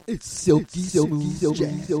It's silky smooth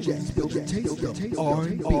jazz. Taste of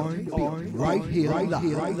R&B right here live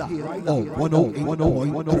on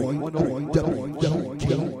 108.3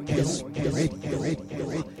 WGKS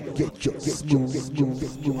Radio. Get your smooth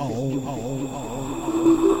on.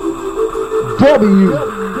 WGKS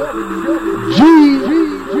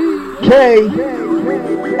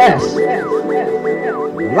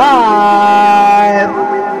live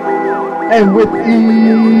and with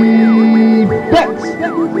effects.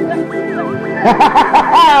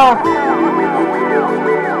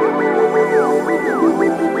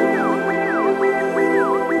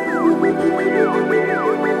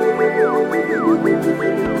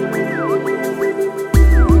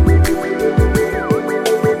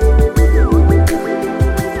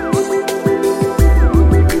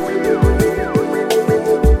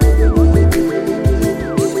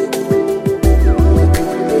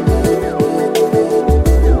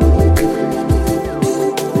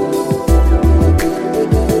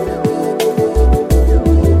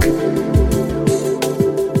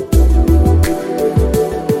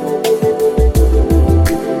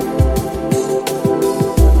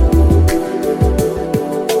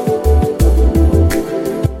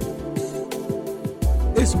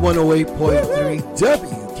 It's 108.3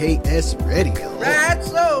 WKS Radio. Right,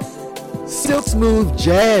 so. Silk Smooth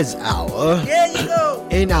Jazz Hour. There you go.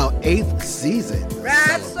 In our 8th season.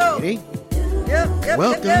 Right, Celebrating. Yep.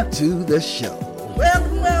 Welcome to the show.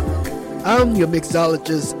 Welcome. I'm your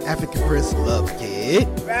mixologist, African Prince Love Kid.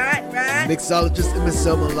 Right. Mixologist Emma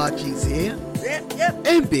Malachi's here. Yep.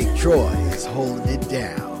 And Big Troy is holding it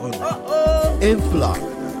down. Uh-oh. In Florida.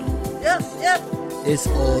 Yep. It's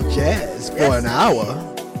all jazz for an hour.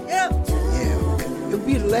 Yep. Yeah. It'll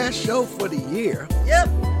be the last show for the year. Yep.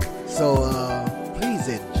 So, please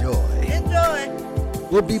enjoy. Enjoy.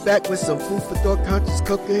 We'll be back with some food for thought, conscious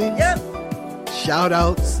cooking. Yep. Shout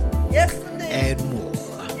outs. Yes, indeed. And more.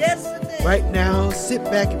 Yes, indeed. Right now, sit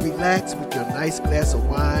back and relax with your nice glass of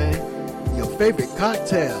wine, your favorite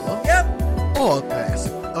cocktail. Yep. Or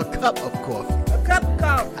a cup of coffee. A cup of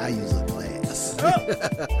coffee. I use a glass.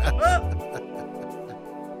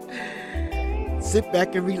 Sit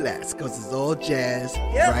back and relax, because it's all jazz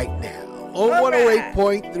right now. On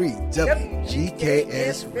 108.3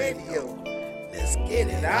 WGKS Radio. Let's get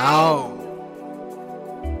it on.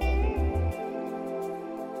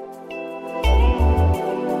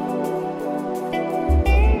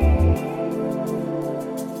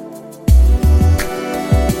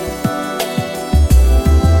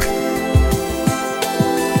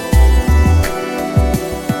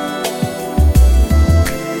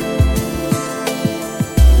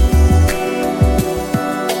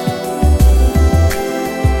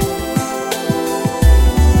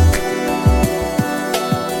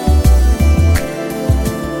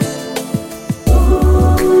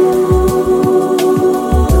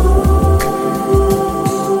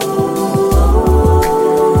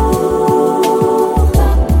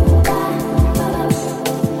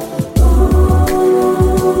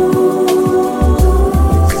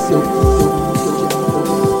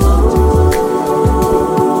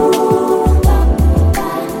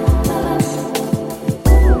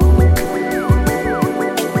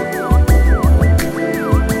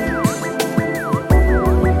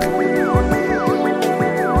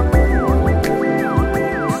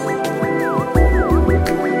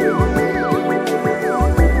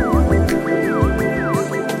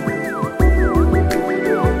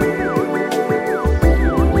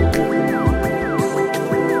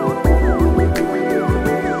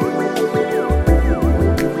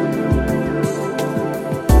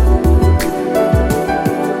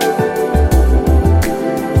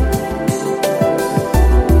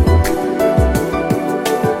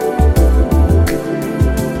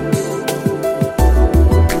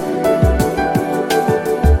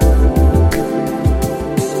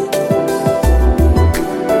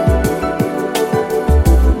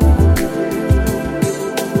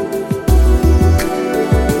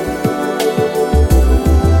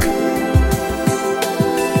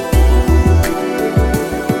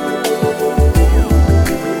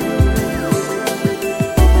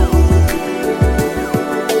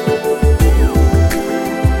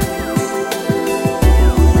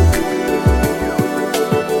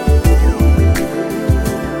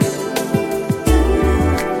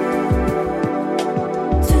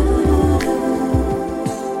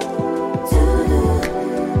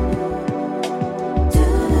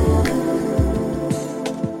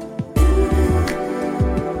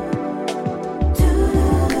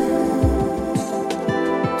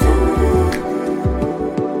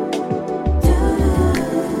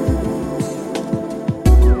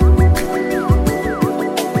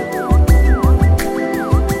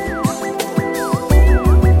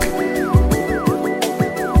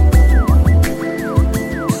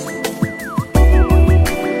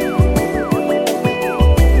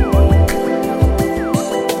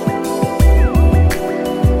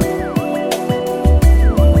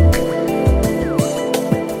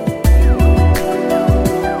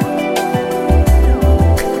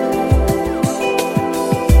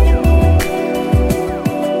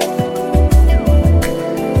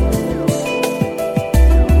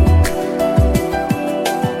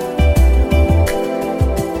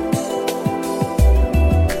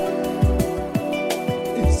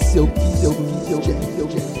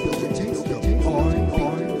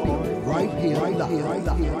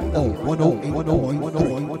 on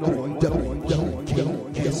 108.3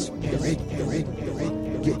 WGKS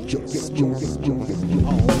Radio. Get your smooth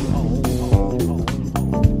on.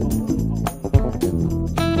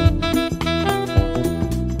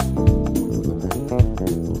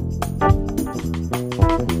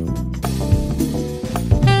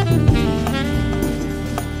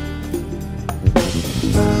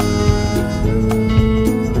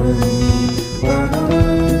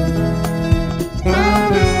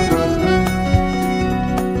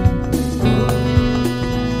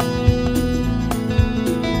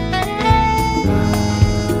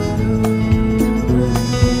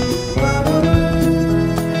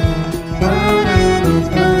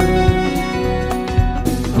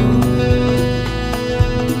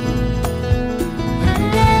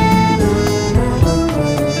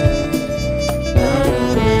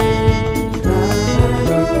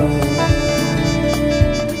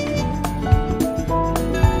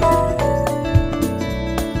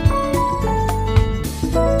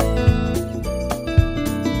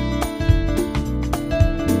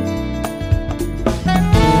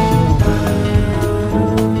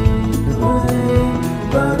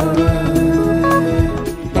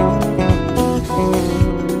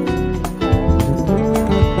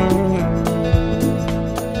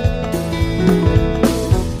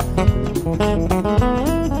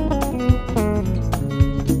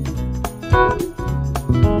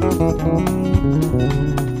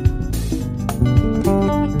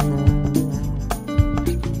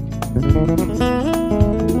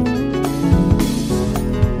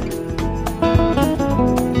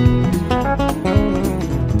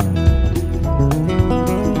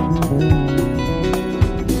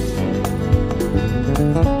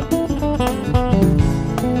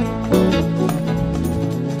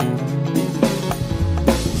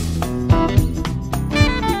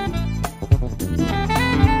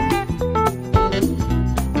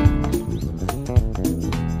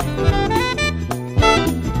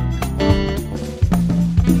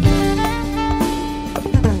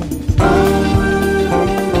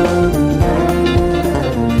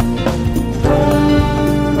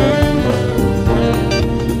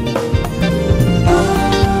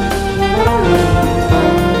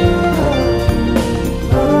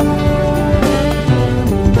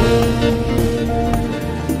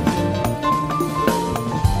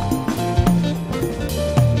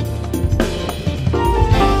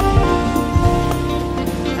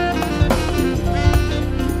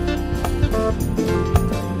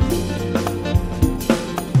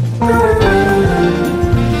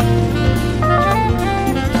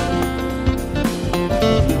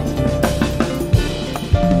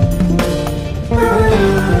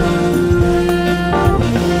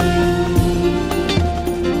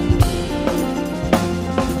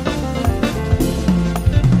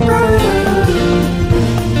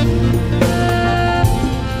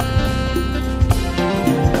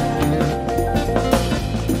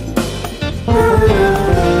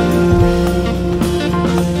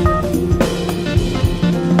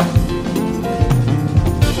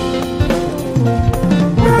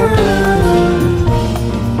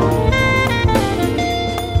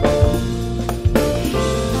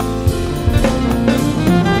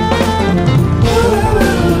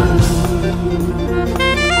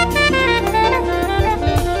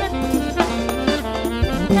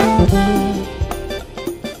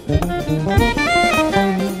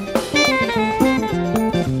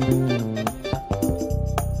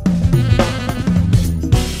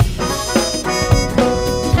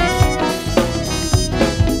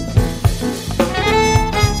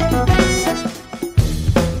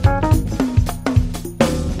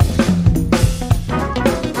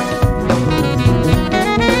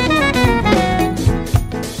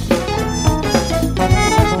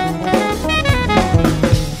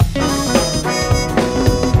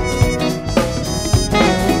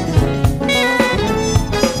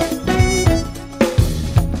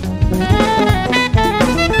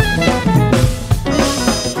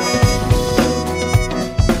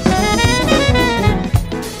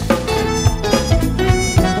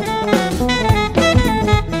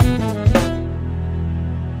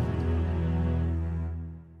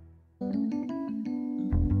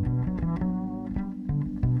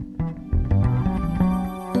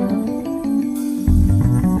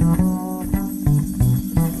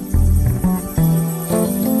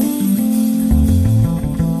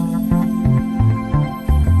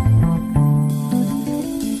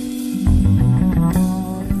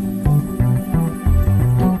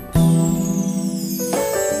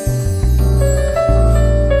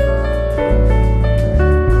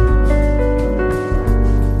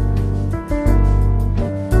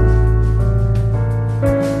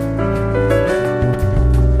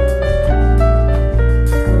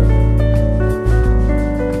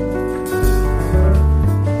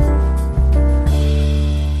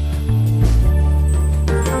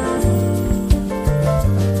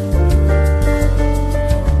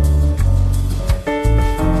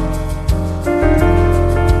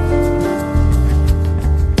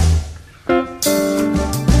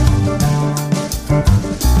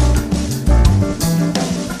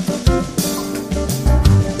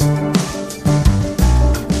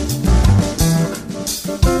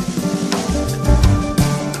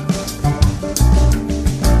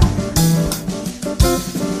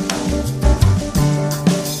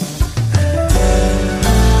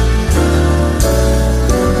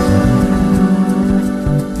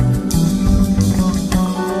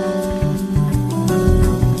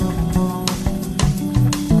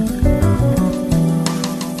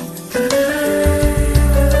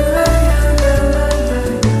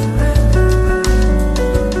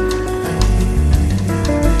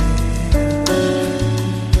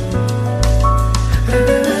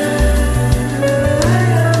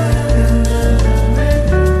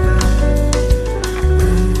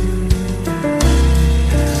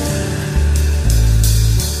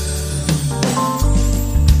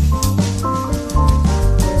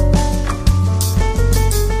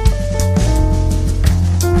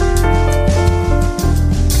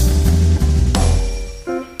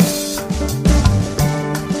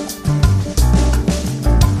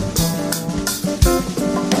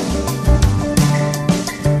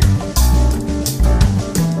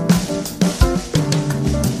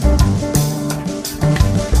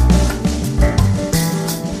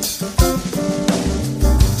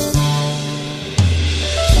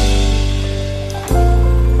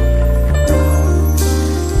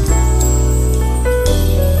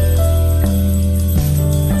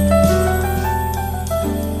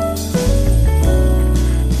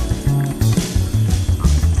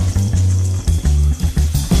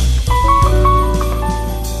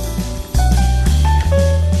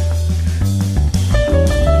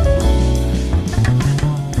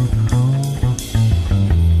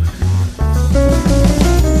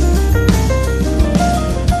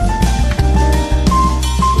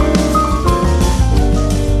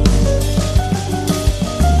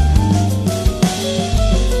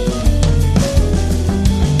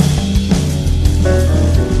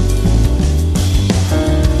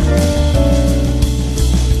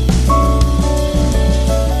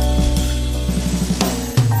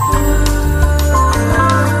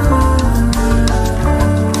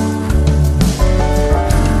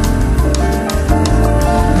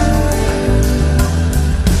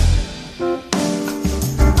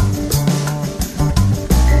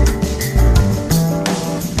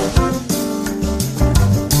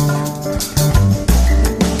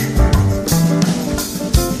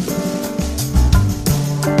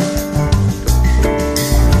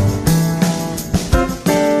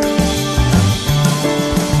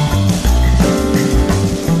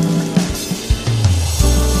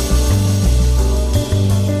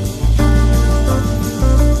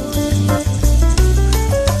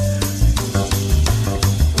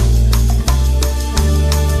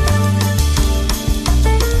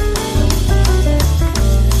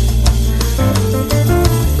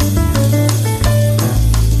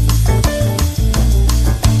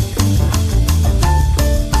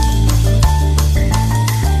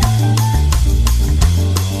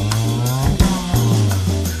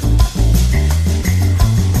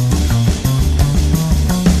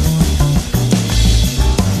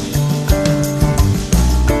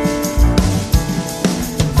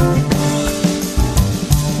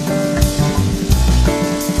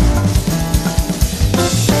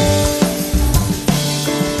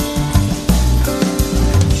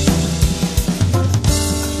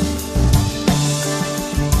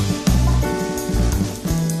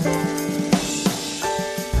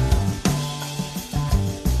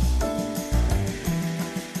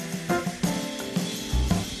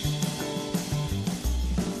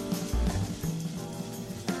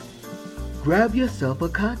 grab yourself a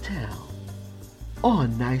cocktail or a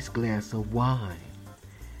nice glass of wine.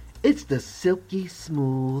 It's the Silky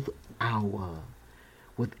Smooth Hour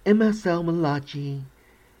with MSL Malachi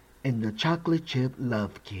and the Chocolate Chip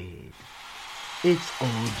Love Kid. It's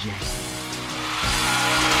all jazz.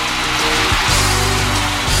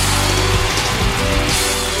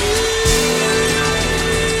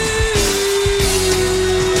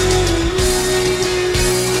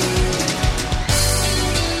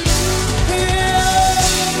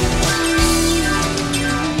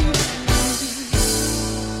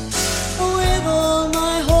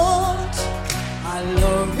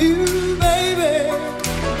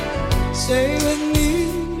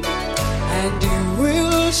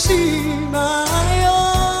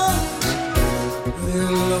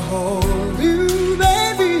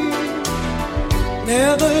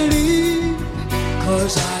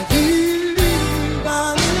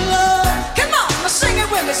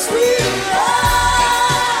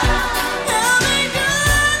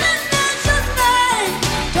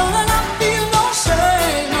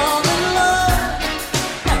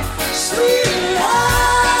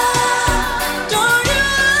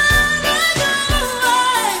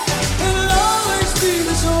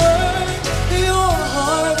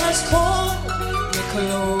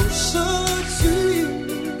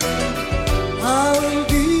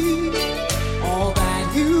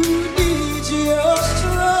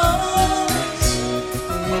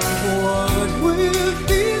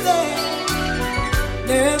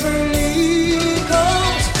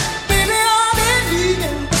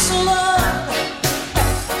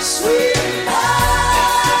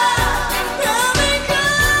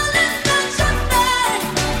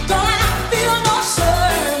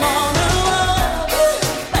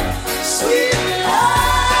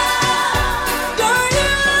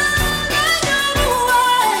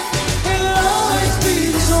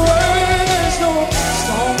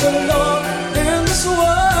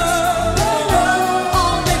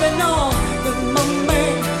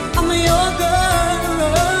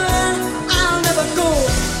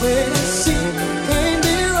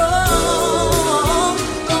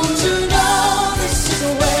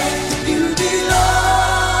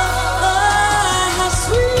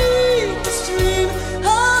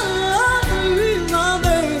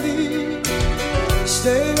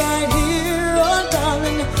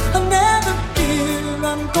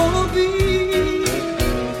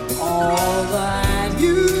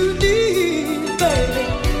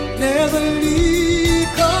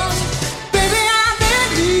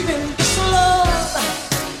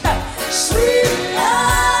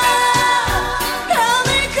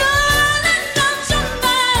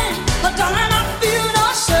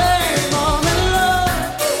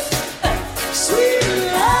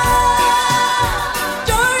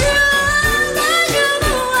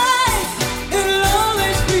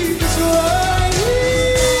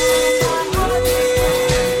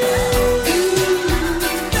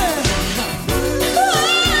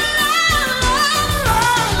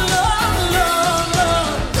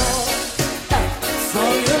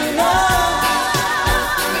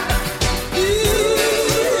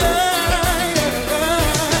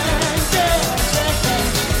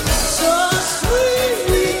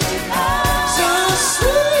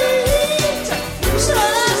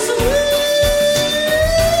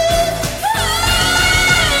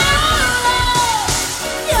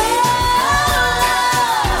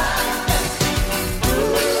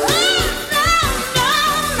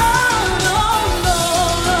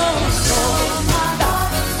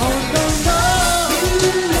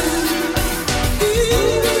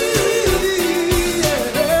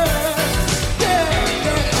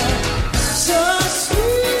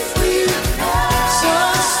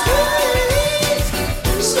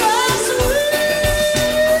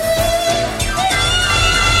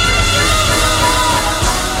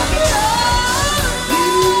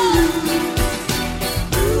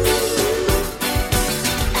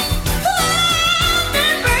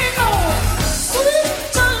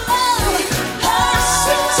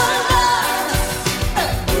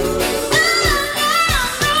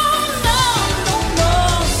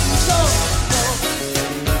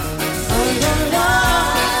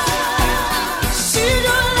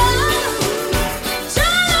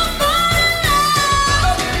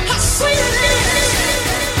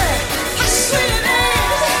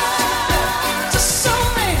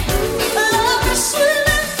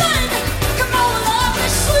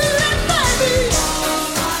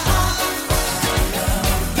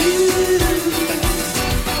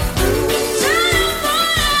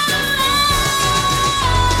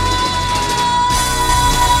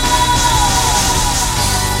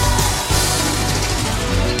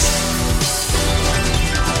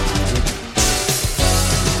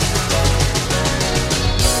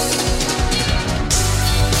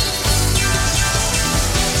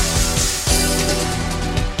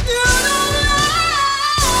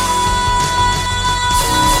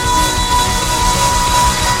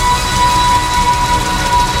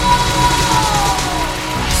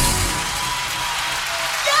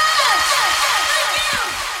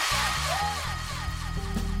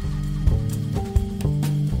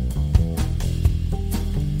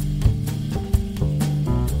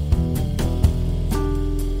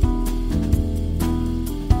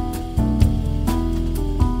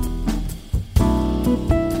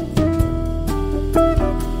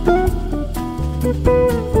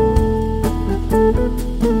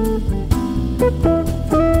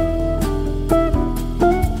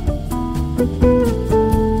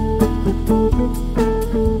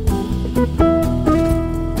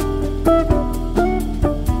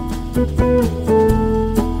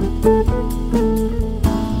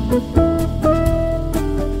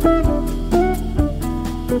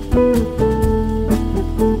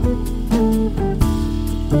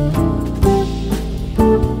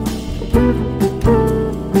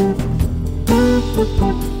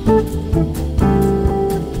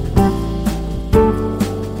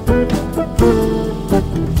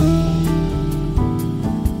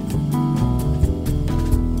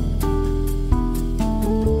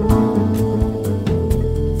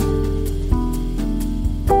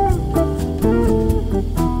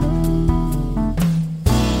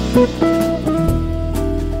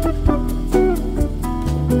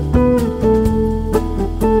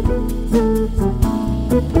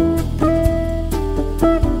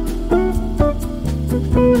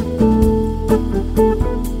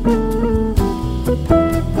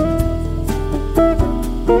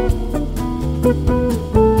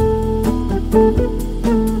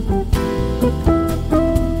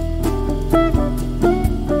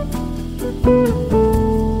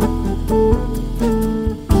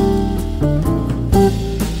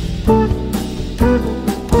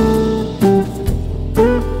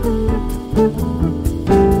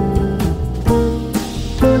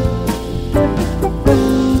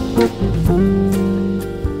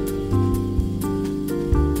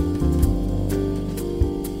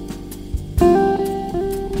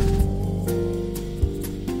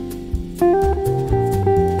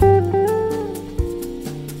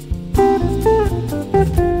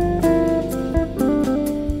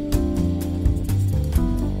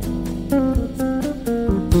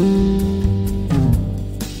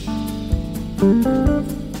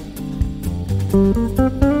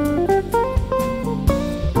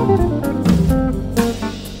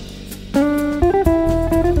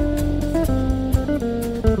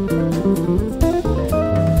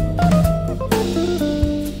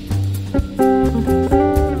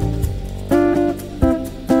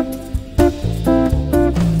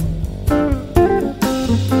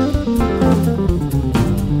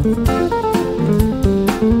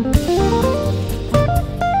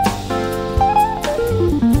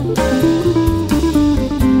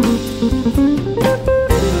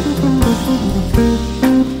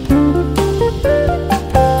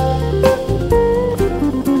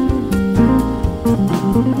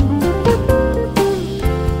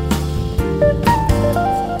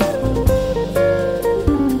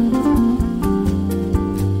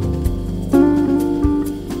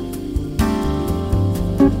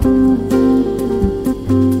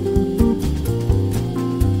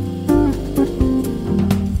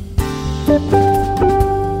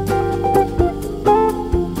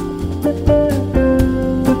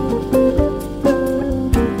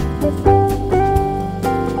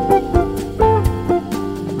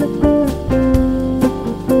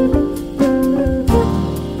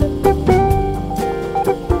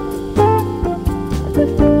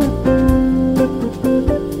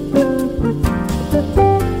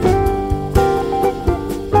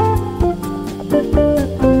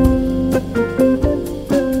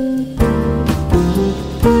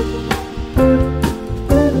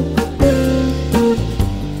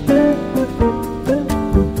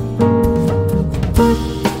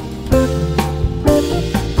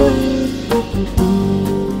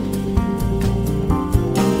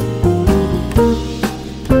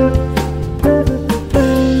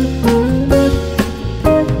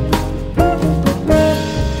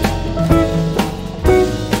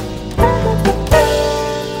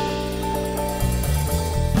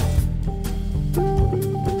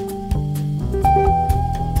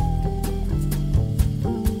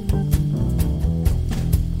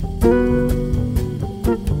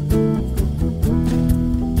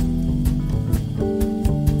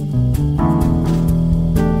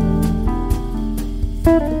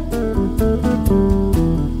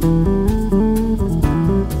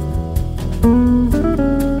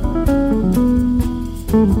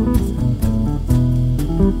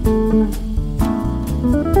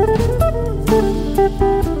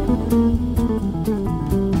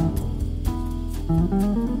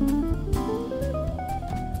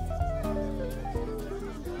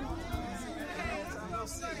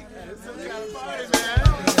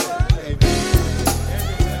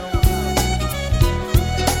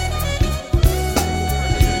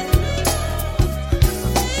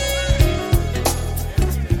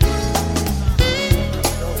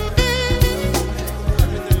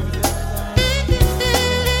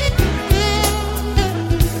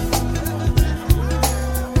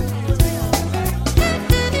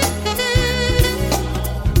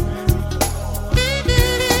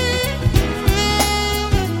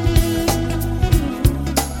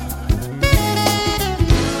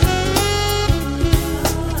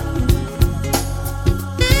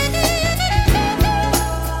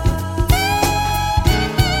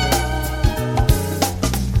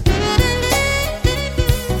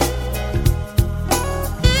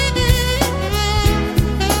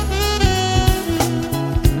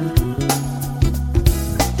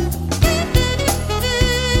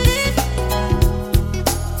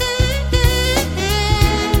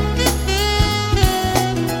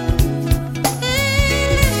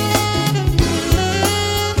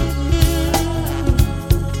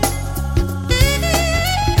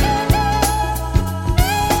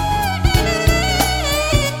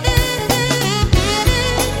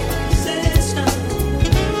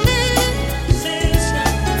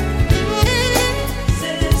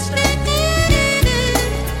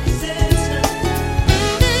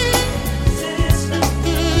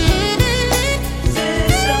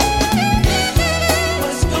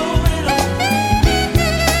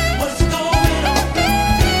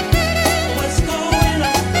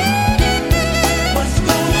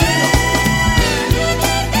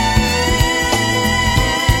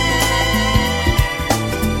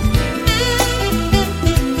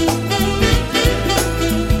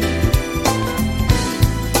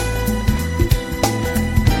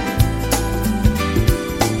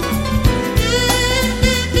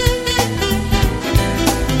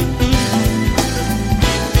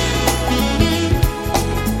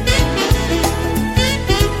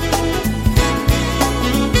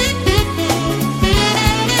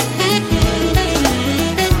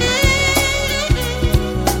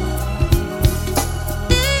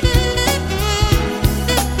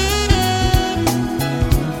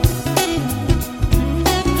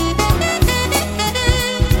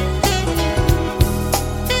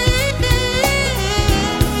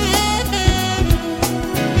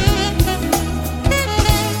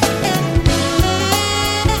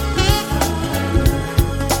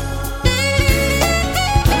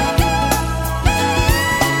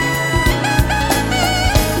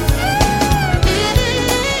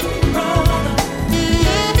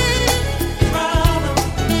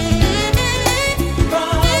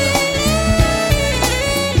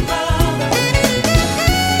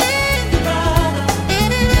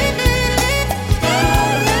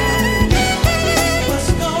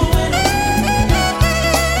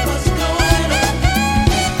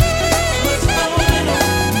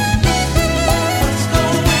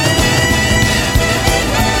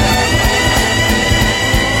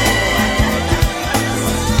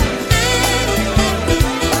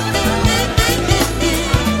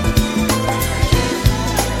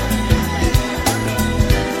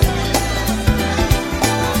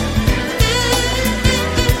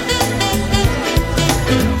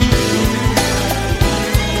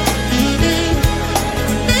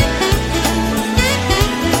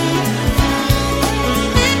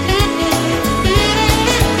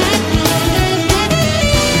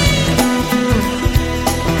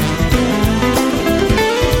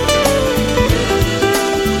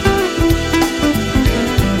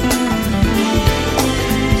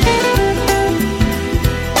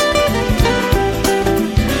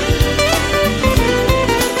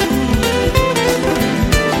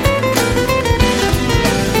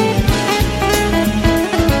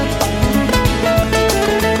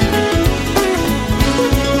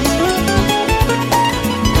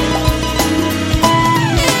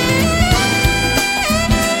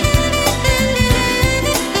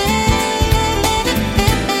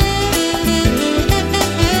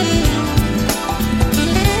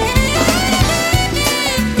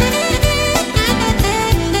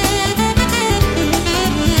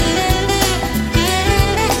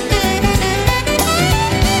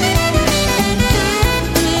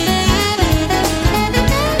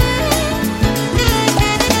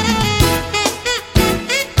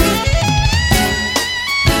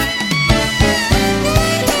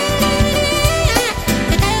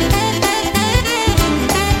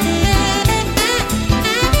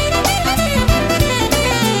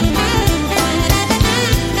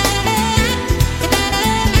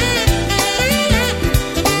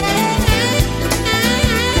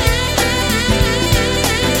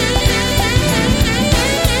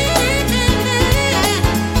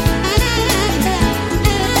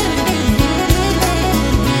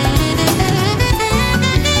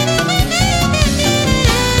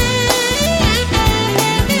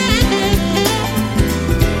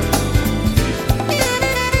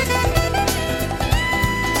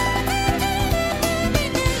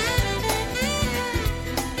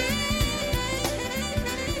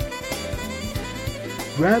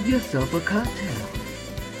 Grab yourself a cocktail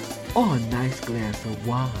or a nice glass of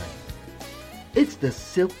wine. It's the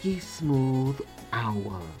Silky Smooth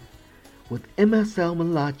Hour with MSL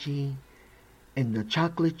Malachi and the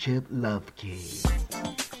Chocolate Chip Love Cake.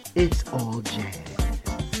 It's all jazz.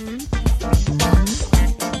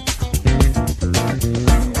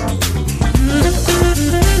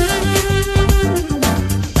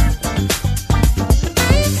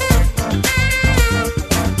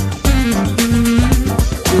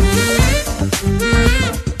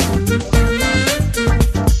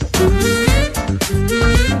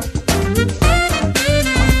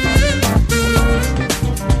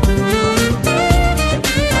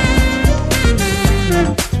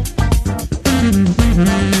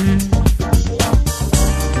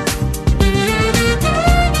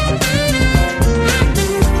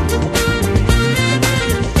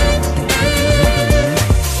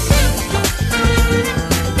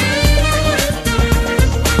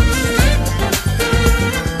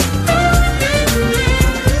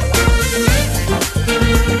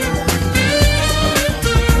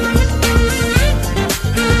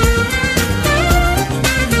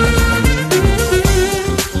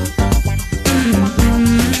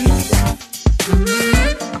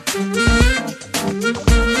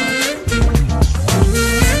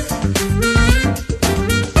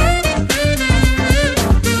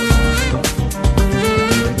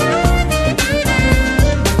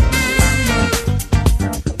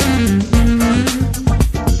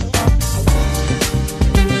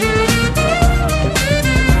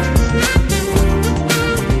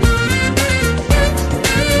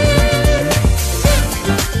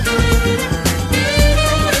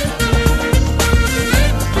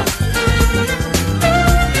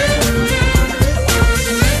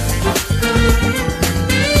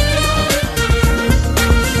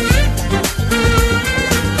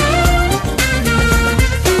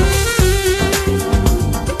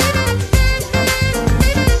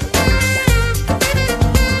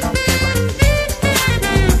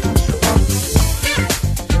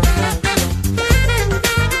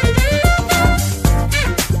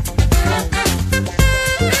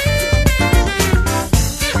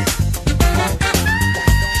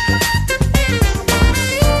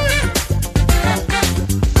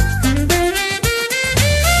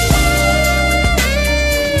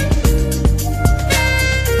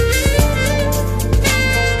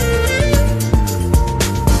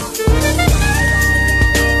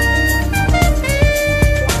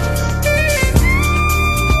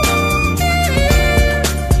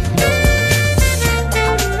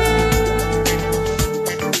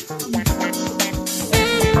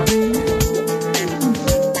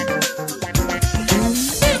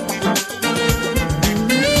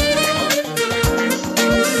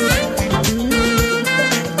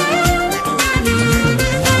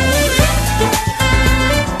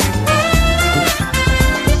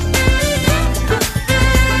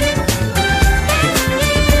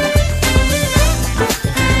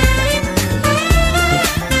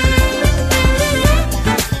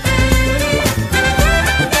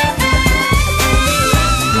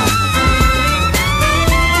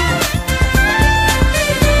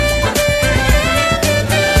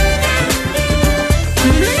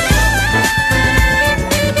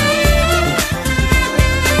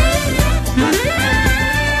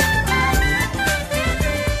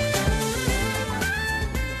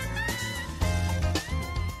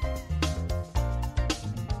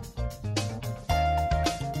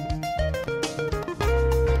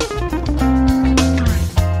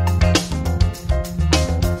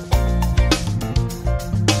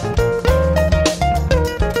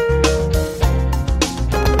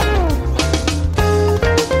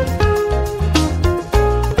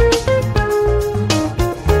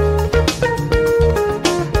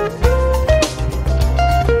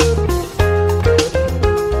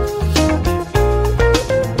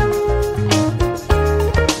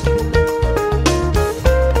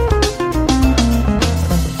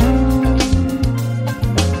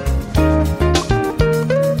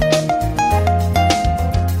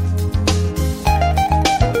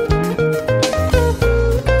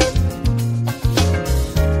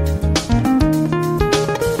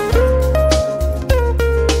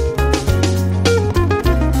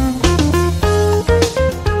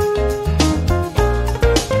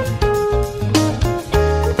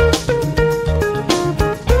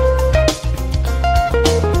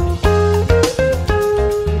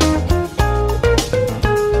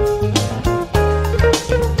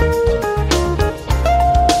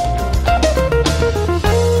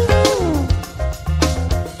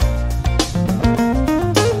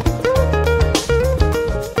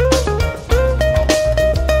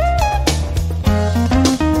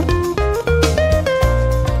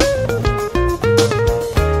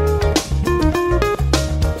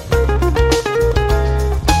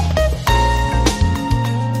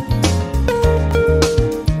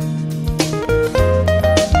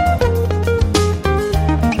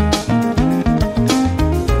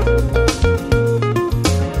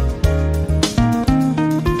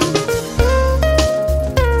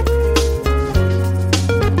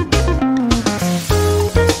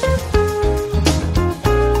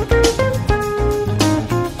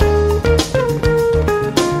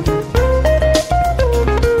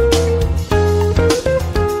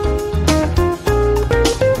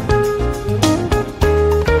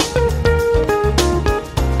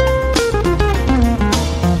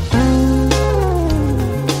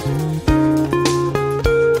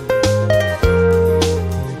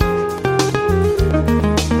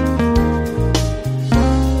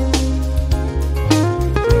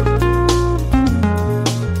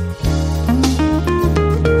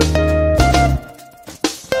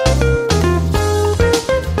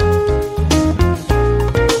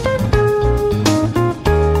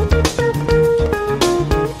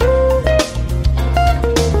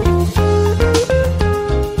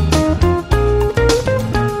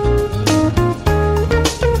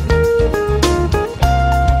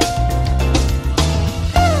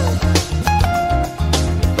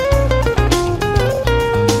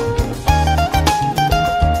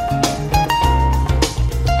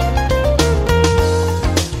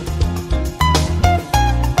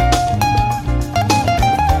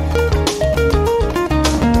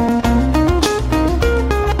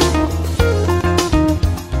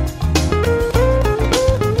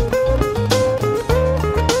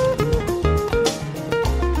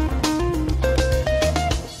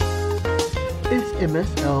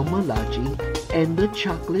 MSL Malachi and the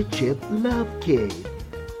Chocolate Chip Love Kid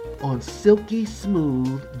on Silky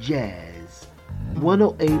Smooth Jazz,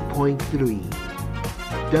 108.3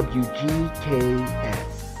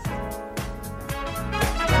 WGKS.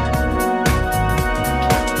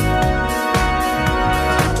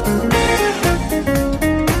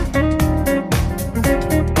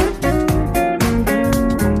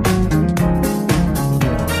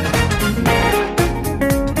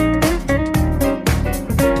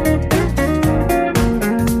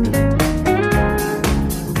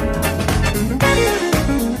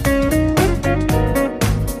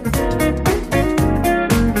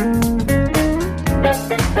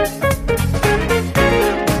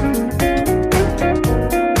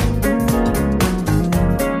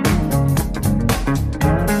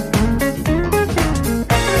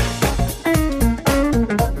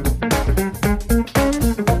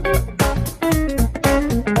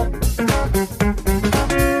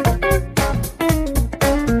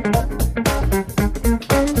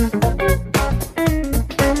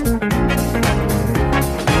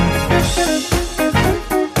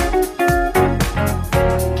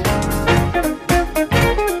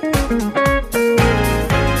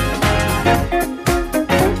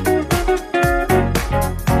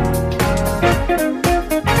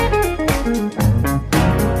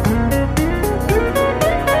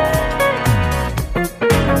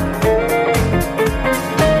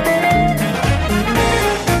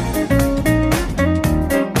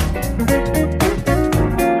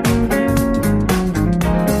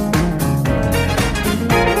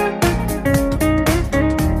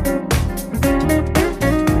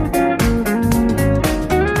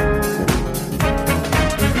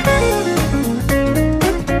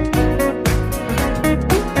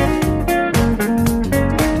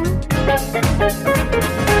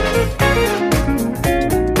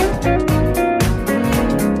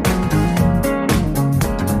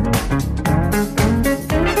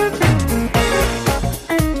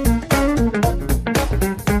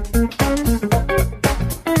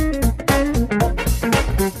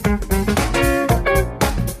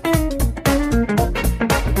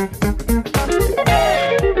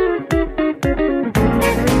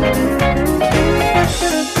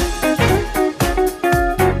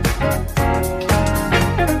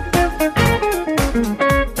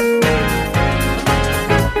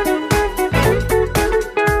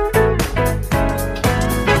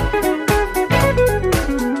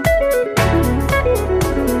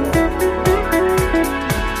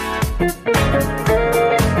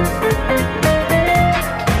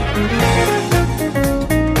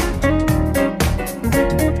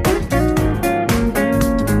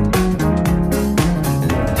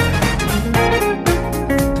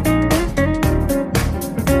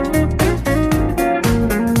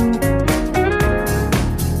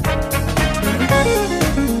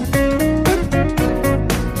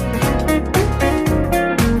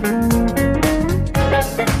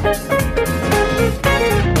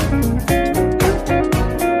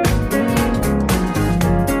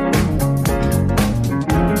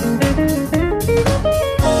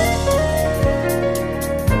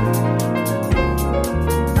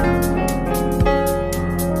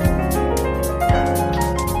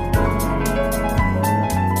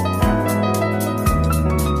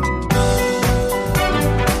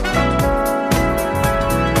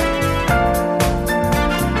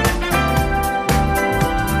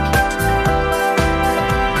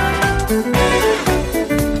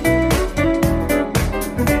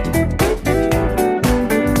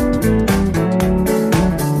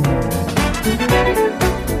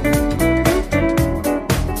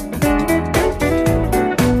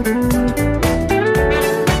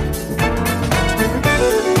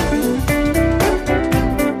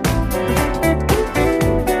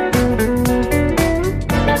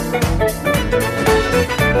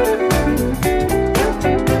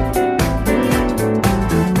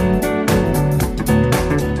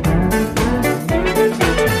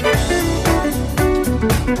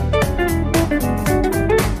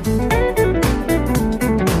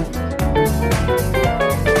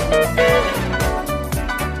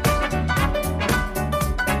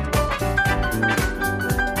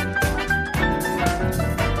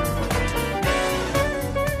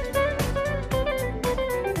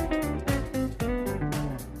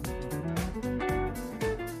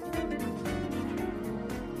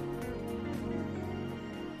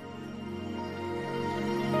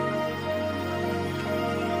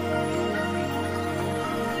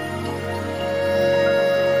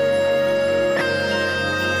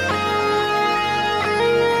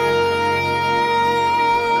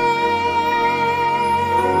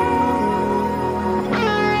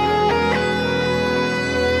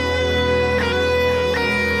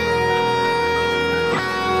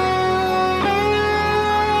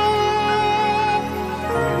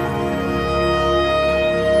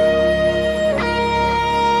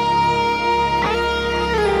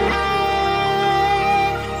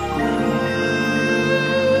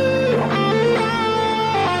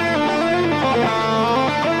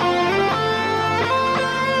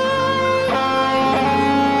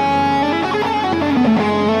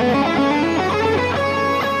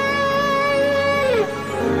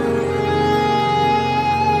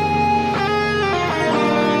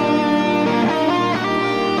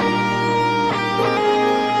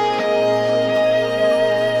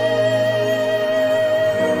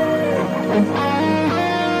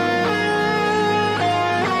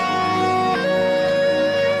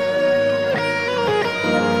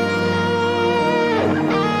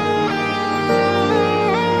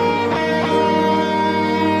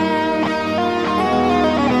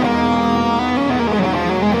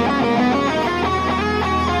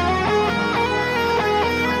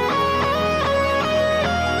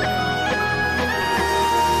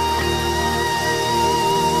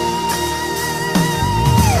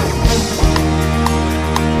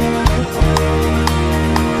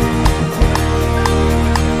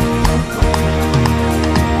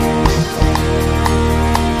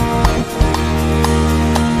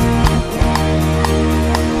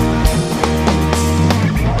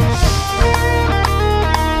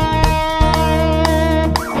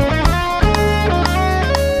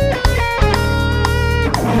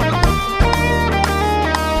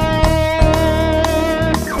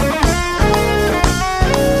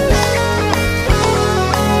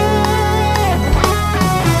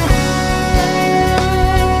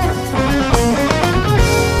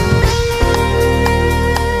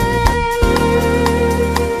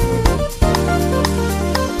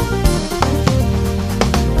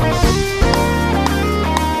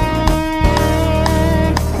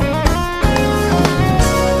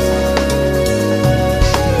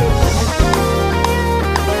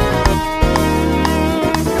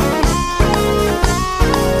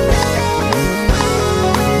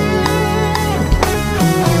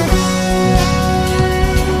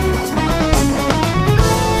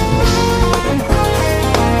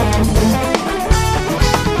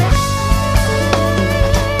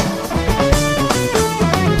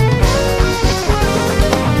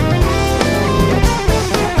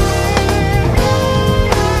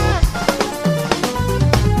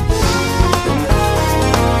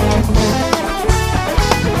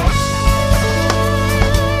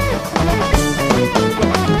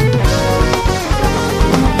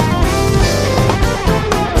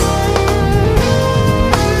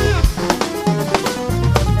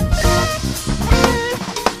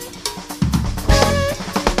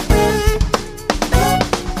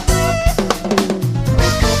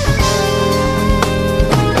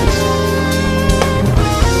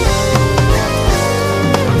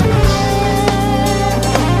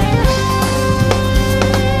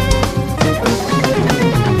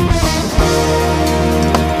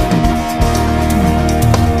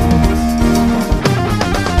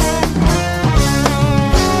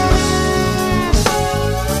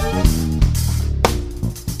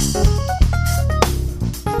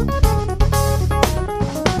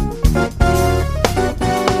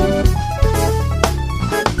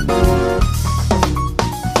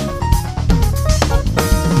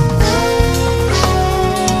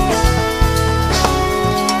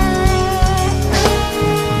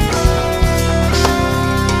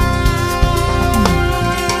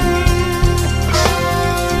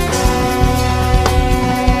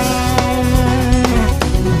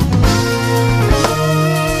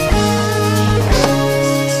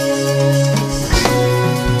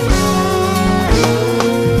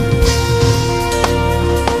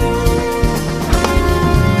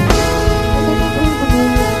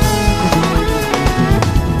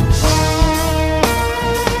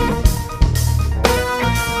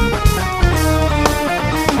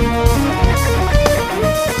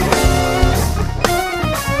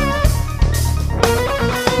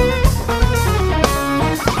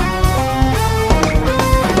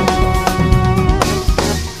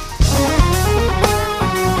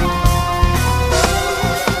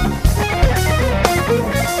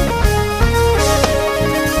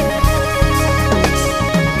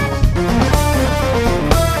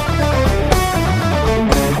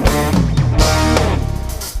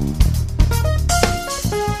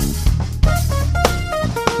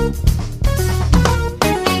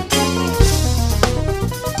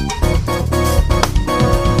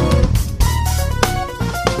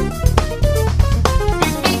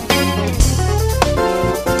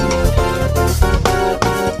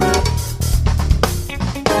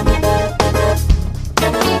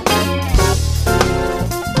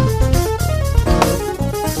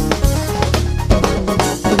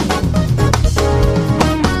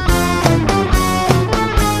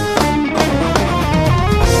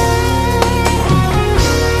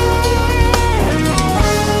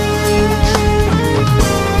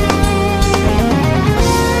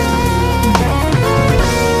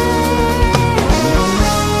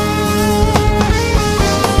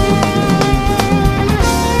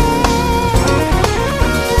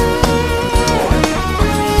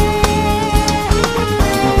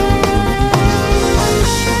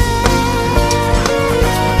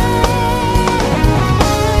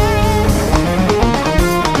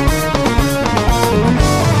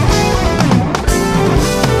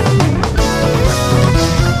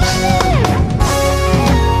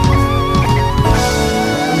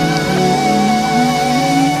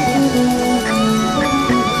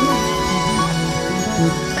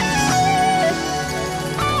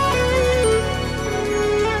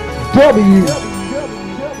 WGKS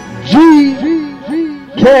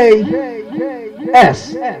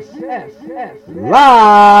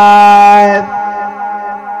live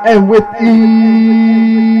and with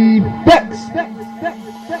effects.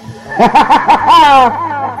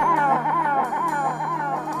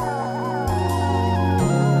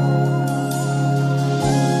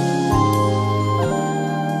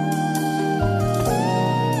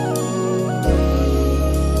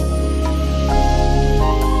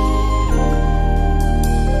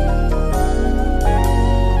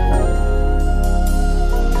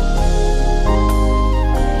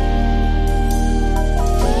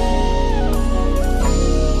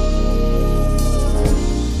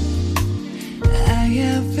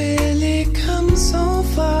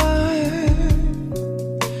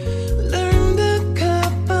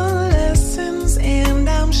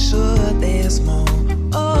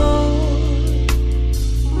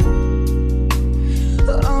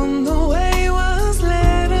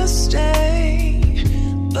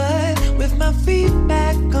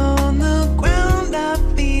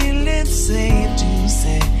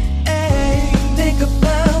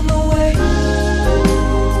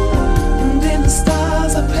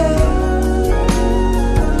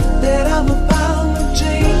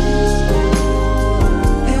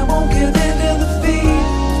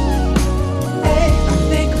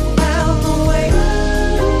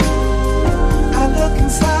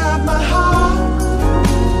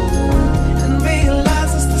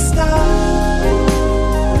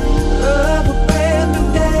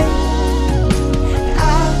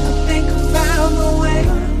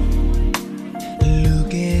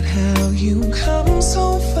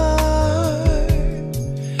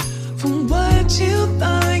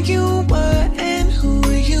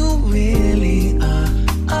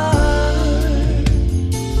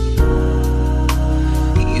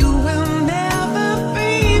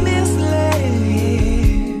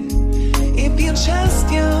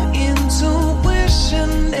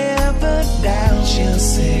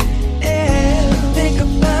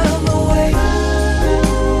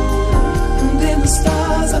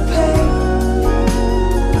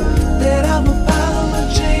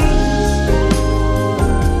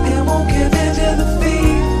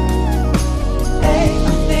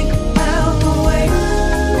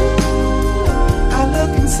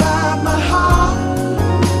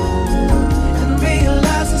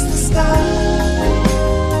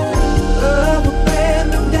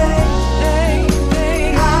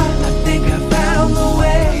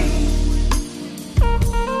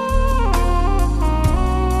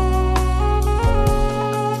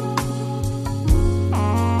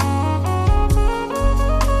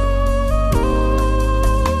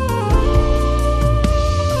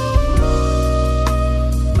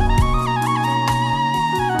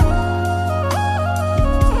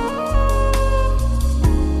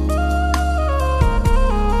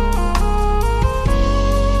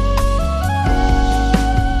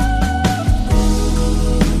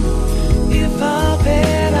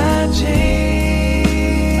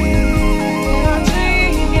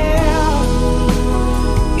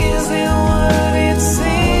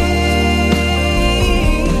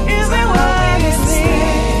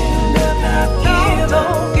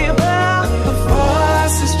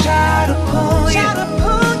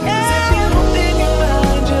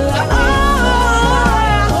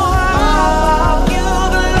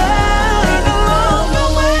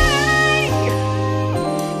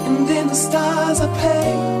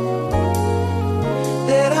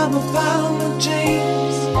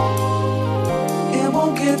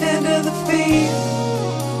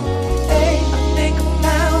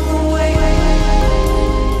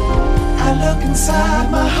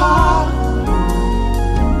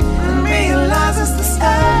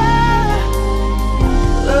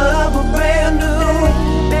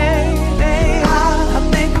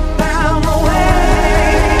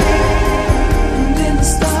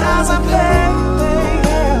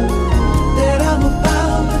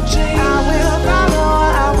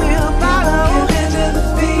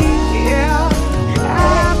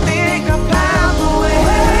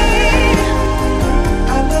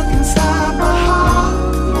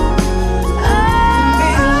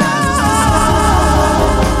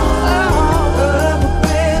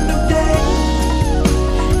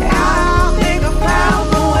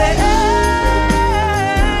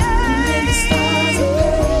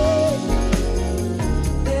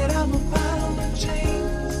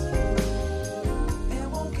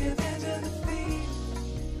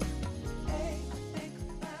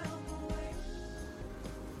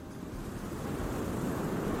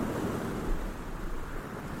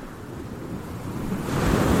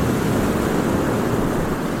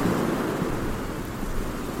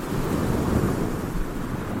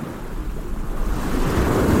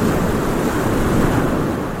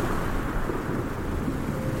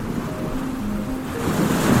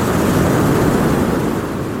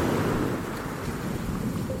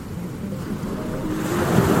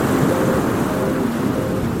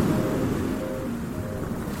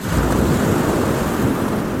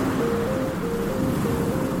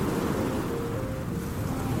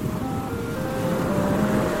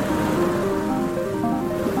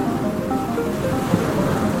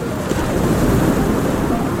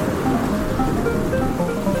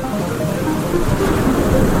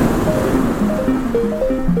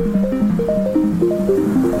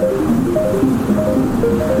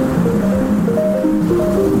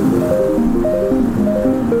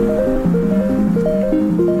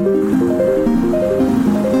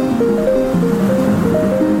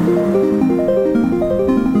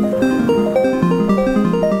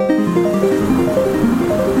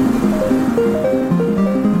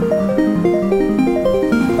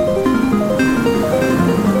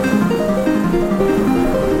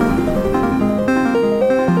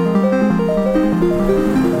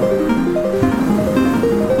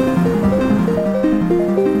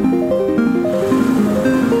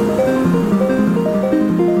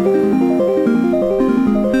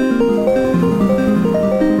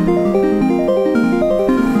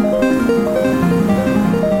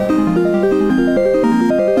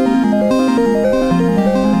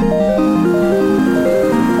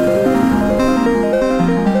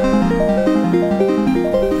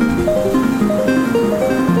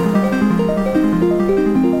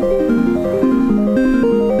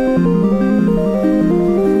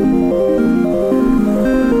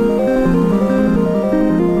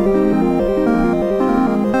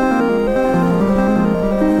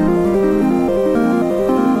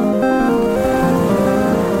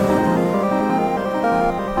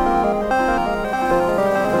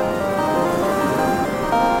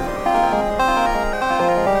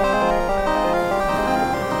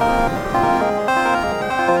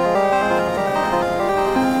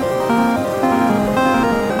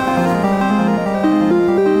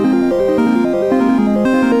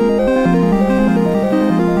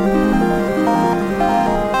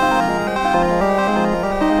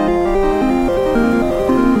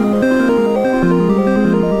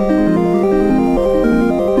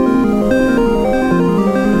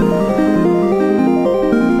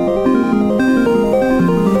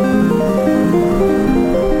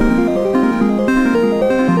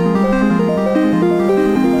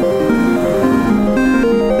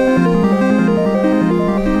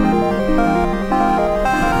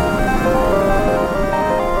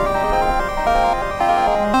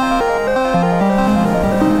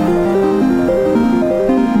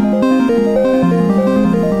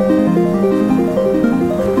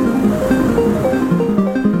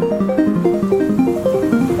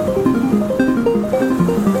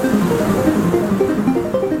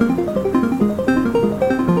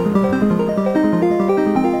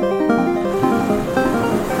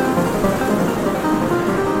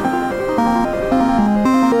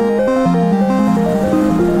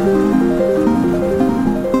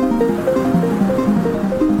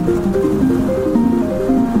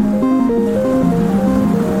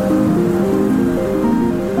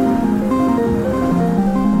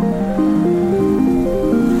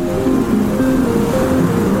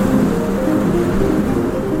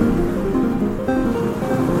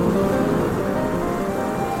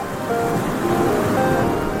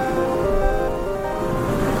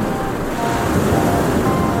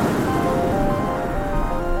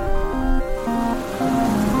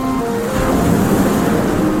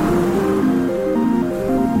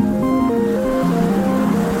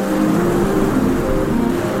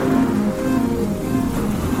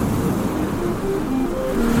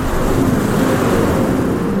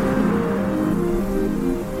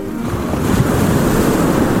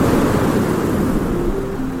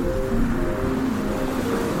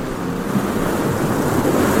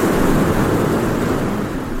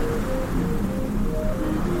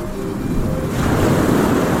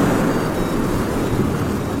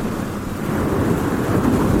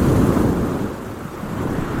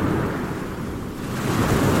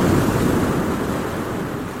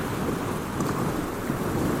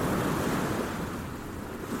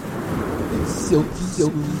 Smooth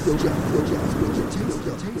Jazz.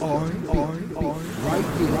 R&B right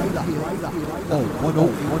here on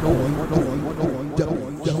 108.3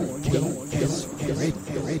 WGKSRADIO.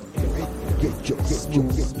 Get your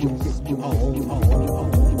smooth on.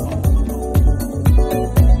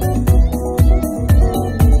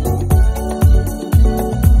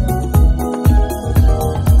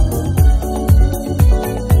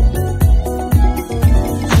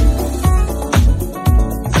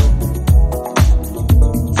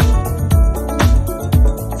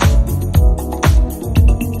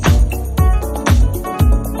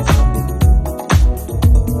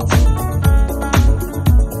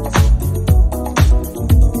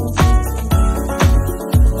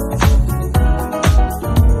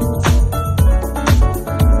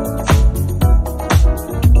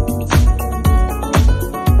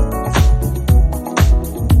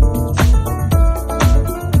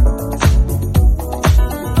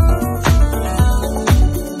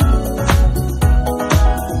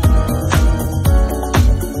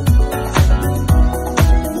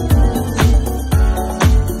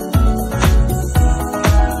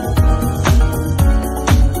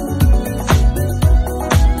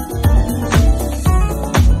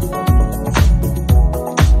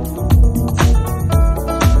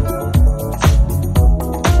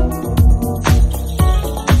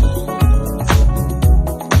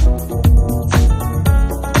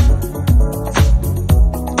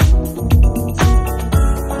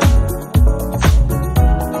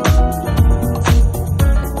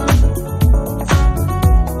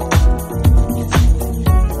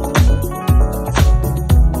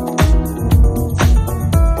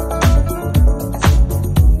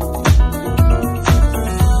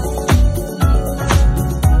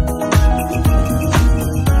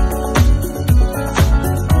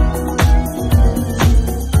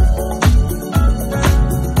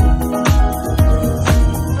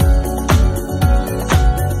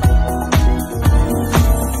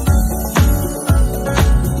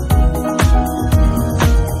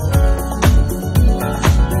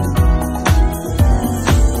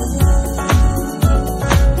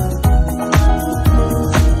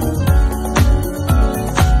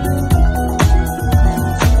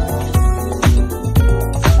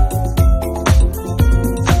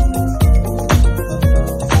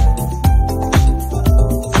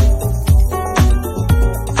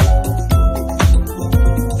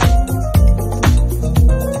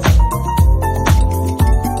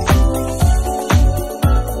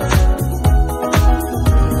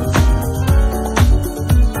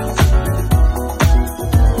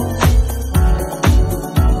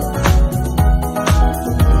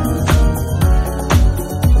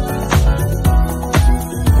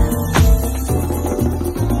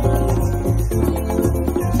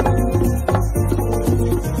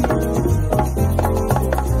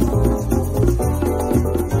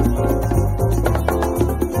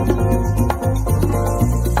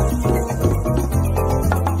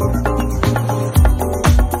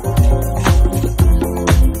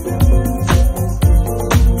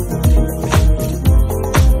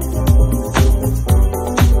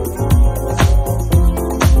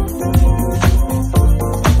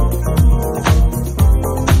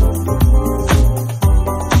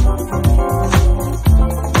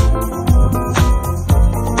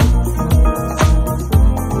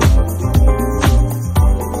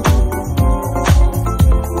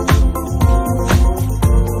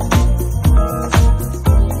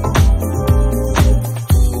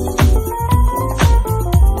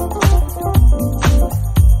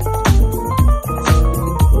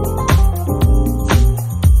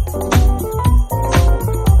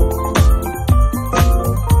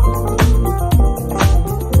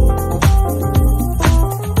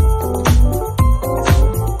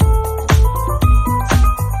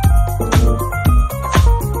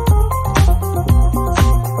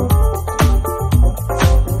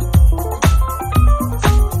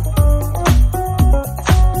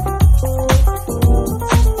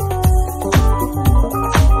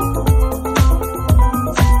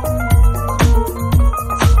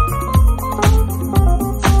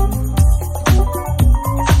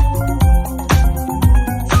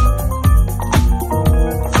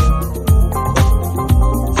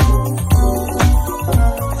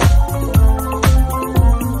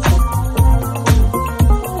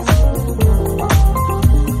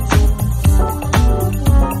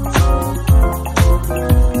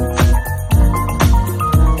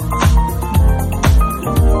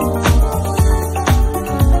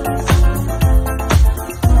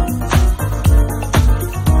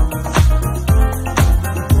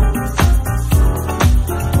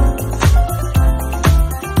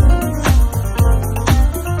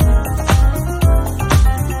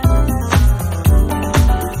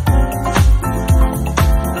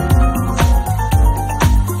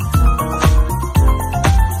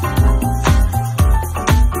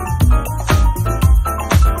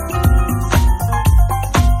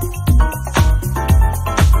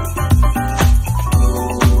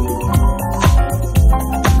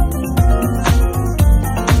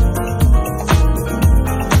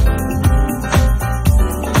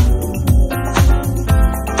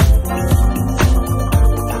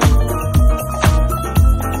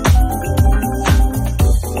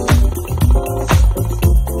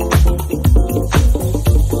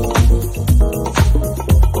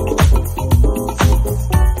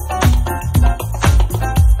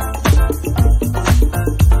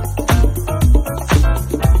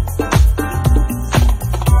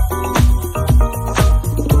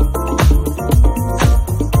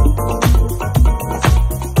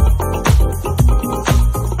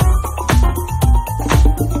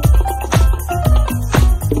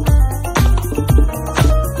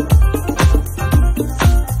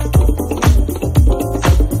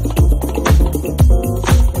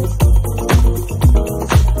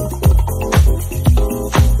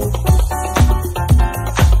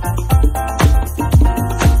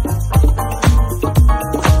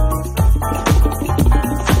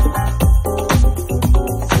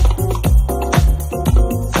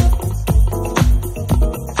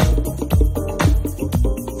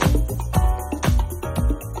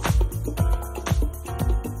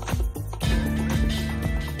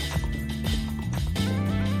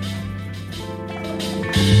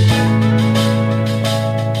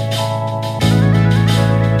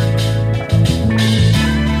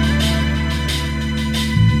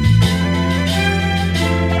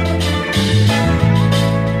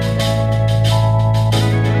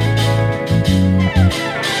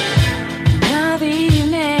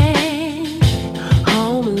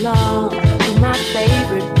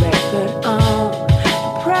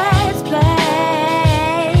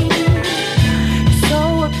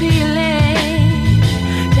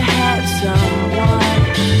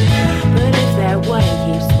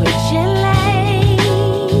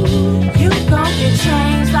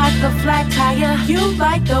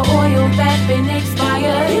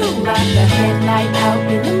 headlight out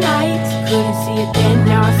in the night. Couldn't see it then,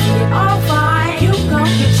 now I see it all fine. You gon'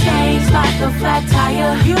 get changed like a flat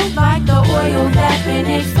tire. You like the oil that been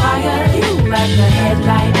expired. You like the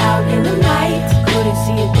headlight out in the night. Couldn't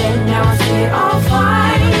see it then, now I see it all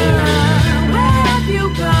fine. Where have you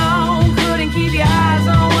gone? Couldn't keep your eyes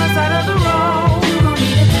on one side of the road. You gon'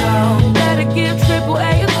 need a tow. Better give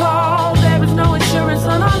AAA a call. There is no insurance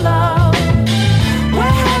on our love.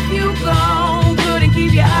 Where have you gone? Couldn't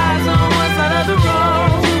keep your eyes on one side of the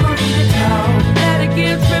road. You gon' need a tow. Better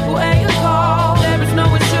give AAA a call. There is no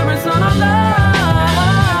insurance on our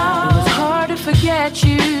love. It was hard to forget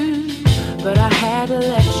you, but I had to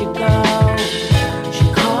let you go. She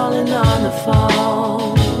calling on the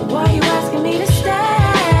phone. Why you asking me to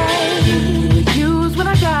stay? You were used when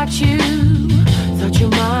I got you. Thought you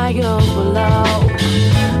miles below,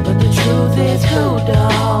 but the truth is who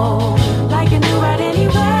don't like a new ride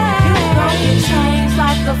anyway. You gon' get changed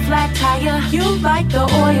like a flat tire. You like the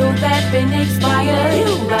oil that been expired.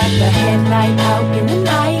 You like the headlight out in the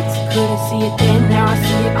night. Couldn't see it then, now I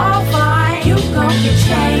see it all fine. You gon' get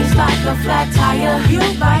changed like a flat tire. You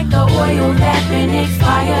like the oil that been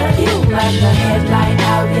expired. You like the headlight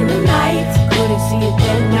out in the night. Couldn't see it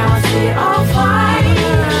then, now I see it all fine.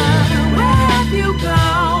 Where have you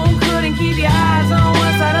gone? Couldn't keep your eyes on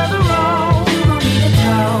one side of the road. You gon' need a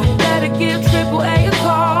tow. Better give AAA a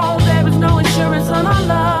call. There is no insurance on our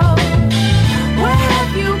love. Where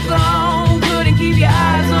have you gone? Couldn't keep your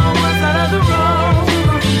eyes on one side of the road. You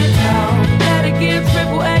gon' need a tow. Better give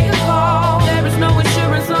AAA a call. There is no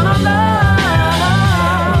insurance on our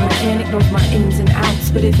love. My mechanic knows my ins and outs,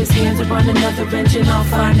 but if his hands are on another engine, I'll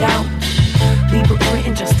find out. Leave a print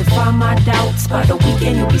and justify my doubts. By the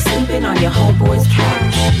weekend you'll be sleeping on your homeboy's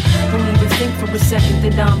couch. Don't even think for a second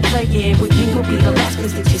that I'm playing. With me will be the last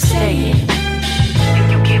place that you're staying. If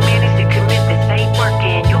you can't manage to commit, this ain't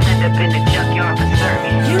working. You'll end up in the junkyard for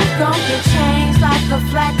serving. You gon' get changed like a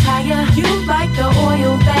flat tire. You like the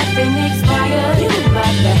oil that been expired. You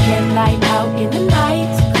like the headlight out in the night.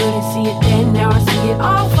 Couldn't see it then, now I see it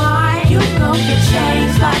all fine. You gon' get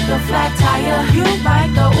changed like a flat tire. You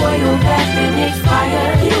like the oil that been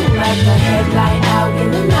expired. You like the headlight out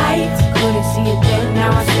in the night. Couldn't see it then,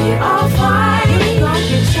 now I see it all fine. You gon'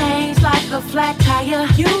 get changed like a flat tire.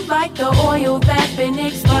 You like the oil that been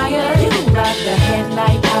expired. You like the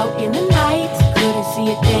headlight out in the night. Couldn't see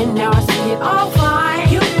it then, now I see it all fine.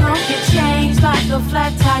 You gon' get changed like a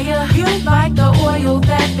flat tire. You like the oil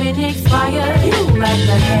that been expired. You like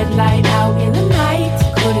the headlight out in the night.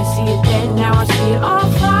 Couldn't see it then, now I see it all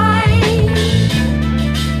fine.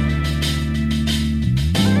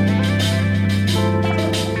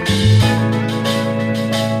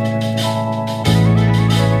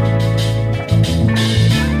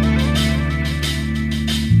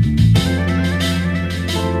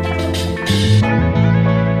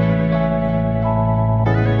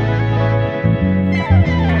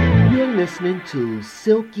 Listening to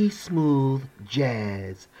Silky Smooth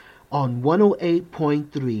Jazz on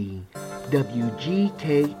 108.3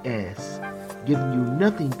 WGKS, giving you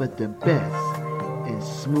nothing but the best in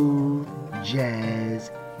smooth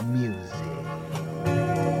jazz music.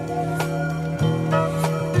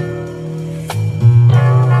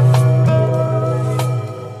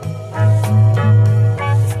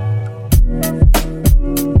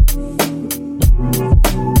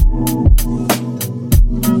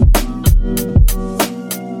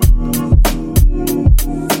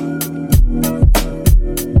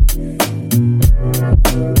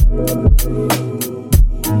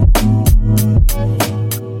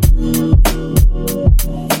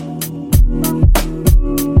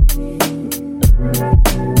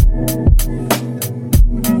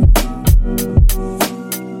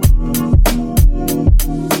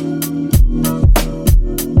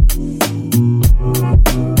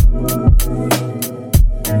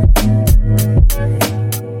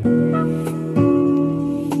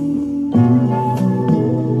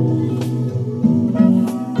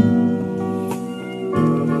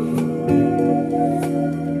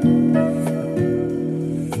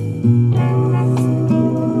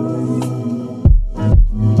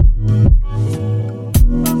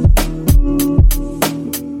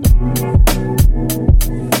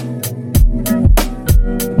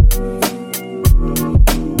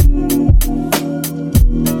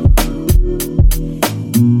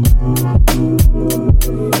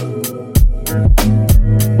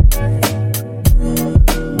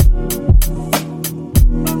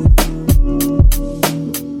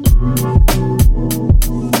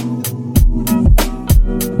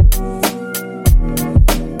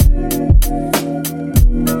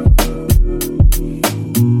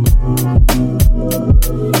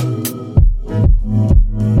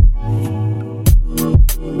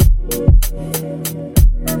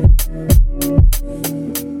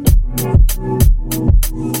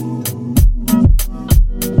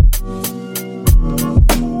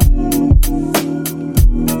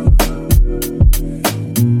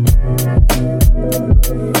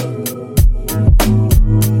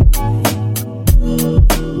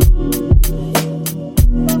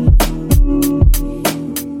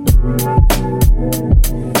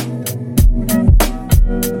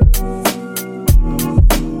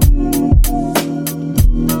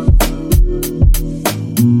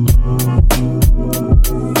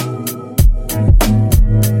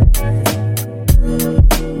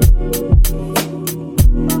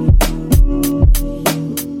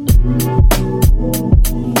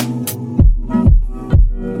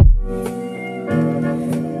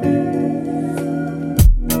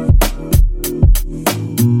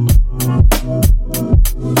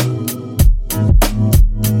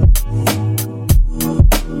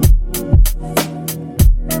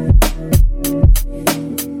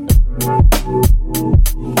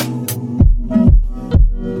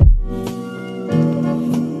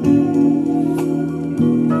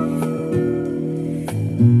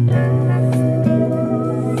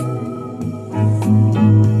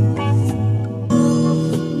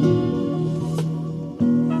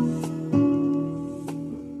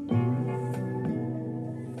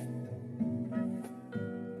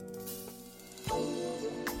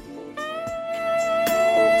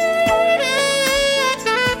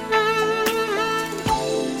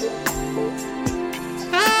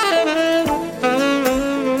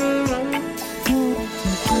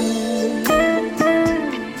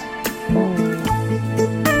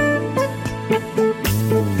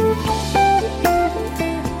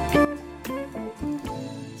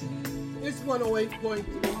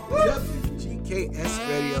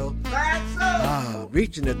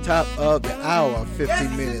 Reaching the top of the hour 50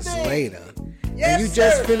 Yes, minutes indeed. later. Yes, And you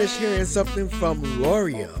just sir. finished hearing something from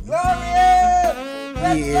Lorium.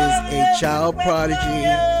 Gloria! He is a child prodigy,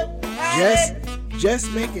 Just.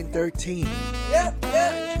 just making 13. Yep.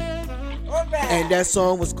 All right. And that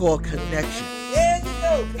song was called Connection. There you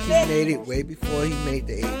go. He made it way before he made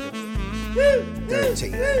the age of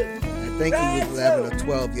 13. I think he was 11 or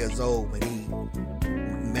 12 years old when he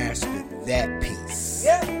mastered that piece.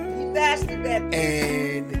 Yep, he mastered that.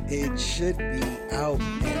 And it should be out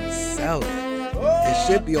and selling. Oh. It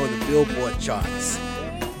should be on the Billboard charts.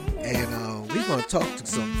 And we're going to talk to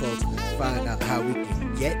some folks to find out how we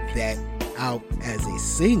can get that out as a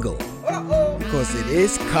single. Uh-oh. Because it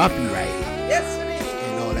is copyrighted Yes, it is.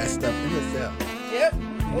 and all that stuff in itself. Yep.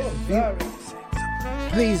 Oh, sorry.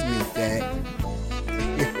 Please mute that.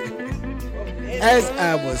 As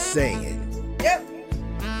I was saying, Yep.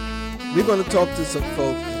 we're going to talk to some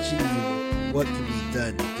folks and see what can be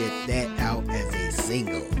done to get that out as a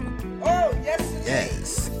single. Oh, yes, it is.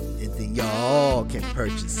 Yes. And then y'all can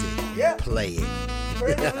purchase it and Yep. play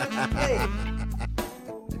it. Hey.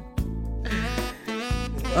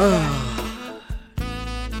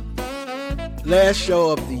 Last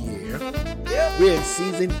show of the year. Yep. We're in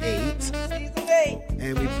season 8. Season 8.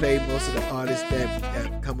 And we played most of the artists that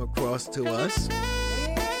have come across to us,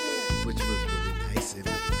 which was really nice and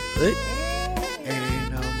good.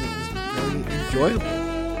 And it was very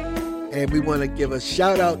enjoyable. And we want to give a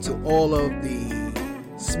shout out to all of the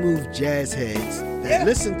smooth jazz heads that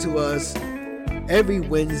listen to us every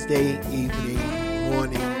Wednesday evening,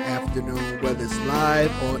 morning, afternoon, whether it's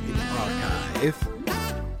live or in archive,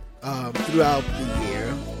 throughout the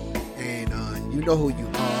year. And you know who you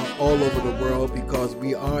are all over the world because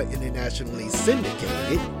we are internationally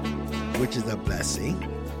syndicated, which is a blessing.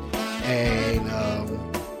 And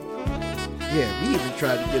we even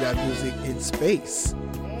tried to get our music in space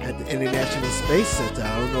at the International Space Center.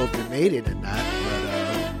 I don't know if they made it or not,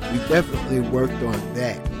 but we definitely worked on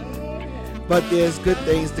that. But there's good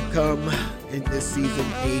things to come in this season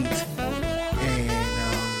 8, and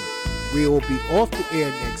we will be off the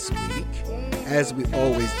air next week, as we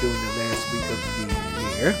always do in the last week of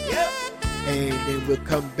the year. Yep. And then we'll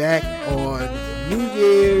come back on New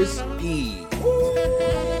Year's Eve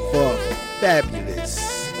for a fabulous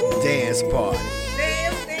dance party.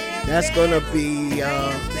 Damn. That's gonna be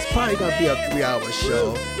it's probably gonna be a 3-hour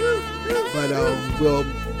show, but we'll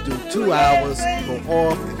do 2 hours, go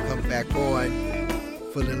off, and come back on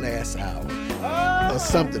for the last hour or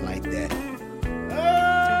something like that.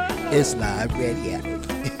 It's live radio.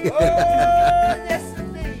 Yes,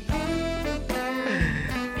 indeed.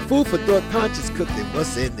 Food for thought, conscious cooking.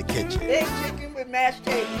 What's in the kitchen? Baked chicken with mashed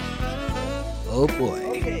potatoes. Oh boy,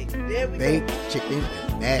 Okay, there we baked go. chicken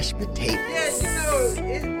and mashed potatoes. Yes, you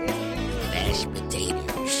know, it's Mashed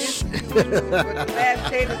potatoes. but the mashed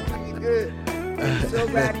potatoes pretty good. So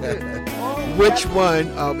right good. Oh, Which one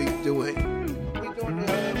are we doing? We're doing the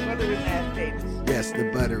buttery mashed potatoes. Yes, the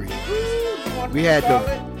buttery. You want We to had call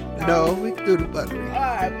the it? no, we do the buttery. All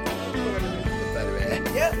right, we do the buttery. The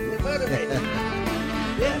buttery. Yep, the buttery.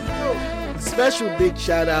 Let's go. Special big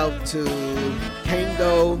shout out to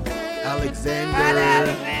Kango, Right, Alexander.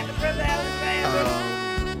 Alexander, brother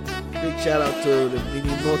Alexander. Big shout out to the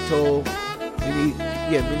Minikoto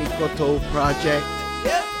Project.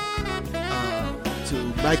 Yep. To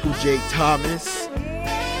Michael J. Thomas,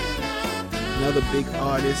 another big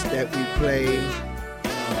artist that we play.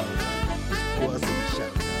 Who else did we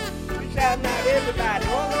shout out? We shouting out everybody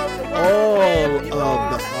all over the world. All wherever of you the are.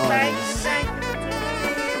 artists Thank you for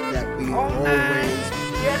tuning in. That we Online. always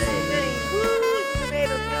Yes, indeed. Woo, you made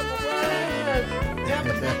us number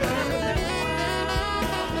one.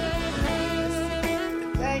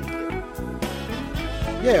 Thank you.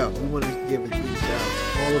 Yeah, we want to give a big shout out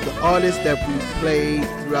to all of the artists that we played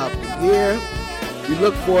throughout the year. We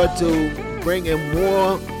look forward to bringing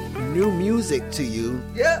more new music to you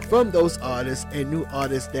Yep. from those artists and new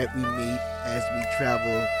artists that we meet as we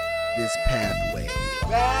travel this pathway.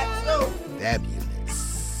 Right, so.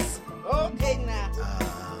 Fabulous. Okay, now.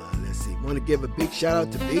 Let's see. Want to give a big shout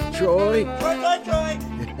out to Big Troy. Troy.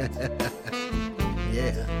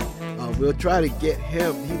 Yeah. We'll try to get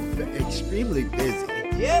him. He's extremely busy.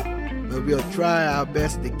 Yep. But we'll try our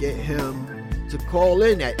best to get him to call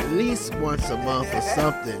in at least once a month or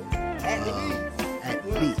something. At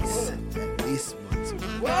least once a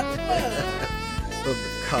month. What's up? For the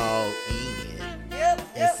call in Yep.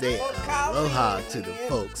 and say From Colorado. aloha to the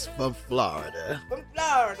folks from Florida. From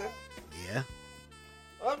Florida. Yeah.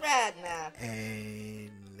 All right, now.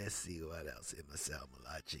 And let's see what else in Marcel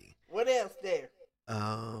Malachi. What else there?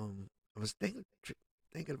 I was thinking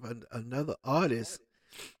thinking of another artist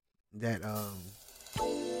that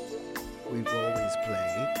we've always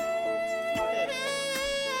played.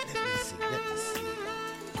 Let me see.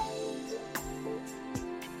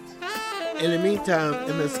 In the meantime,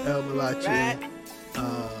 MSL Malachi.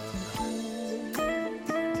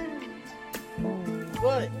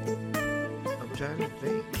 What? I'm trying to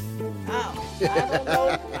think. Oh, I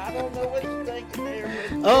don't know what you're thinking there.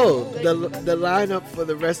 Oh, the lineup for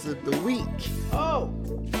the rest of the week. Oh.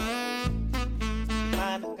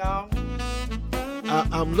 Mine is gone.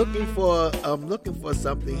 I'm looking for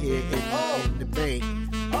something here in the bank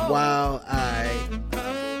while I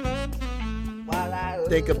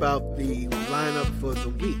think about the lineup for the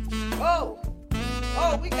week. Oh,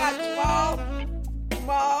 we got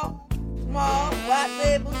small white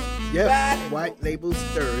labels. Yep, Friday, White Labels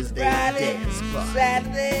Thursday Friday, dance spot.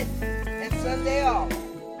 Saturday, and Sunday off.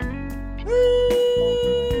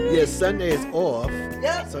 Yeah, Sunday is off.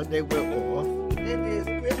 Yep. Sunday we're off. Then there's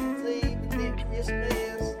Christmas Eve, and then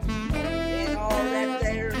Christmas, and all that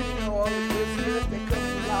there, all the good stuff that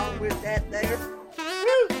comes along with that there.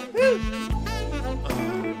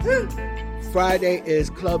 Friday is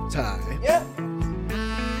club time. Yep.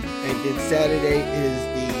 And then Saturday is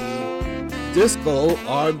the Disco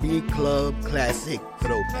R&B Club Classic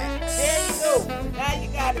Throwbacks. There you go. Now you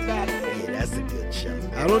got it back there. Yeah, that's a good show.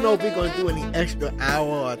 I don't know if we're going to do any extra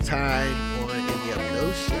hour or time on any of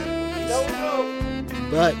those shows. Don't know.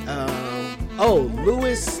 But,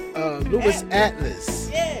 Louis Atlas.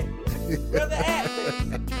 Yeah. Brother Atlas.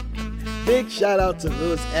 Big shout out to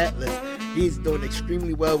Louis Atlas. He's doing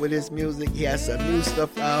extremely well with his music. He has some new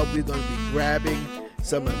stuff out. We're going to be grabbing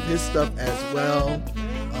some of his stuff as well.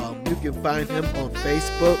 You can find him on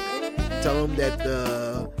Facebook. Tell him that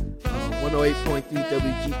the 108.3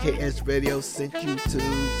 WGKS Radio sent you to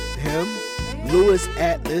him. Louis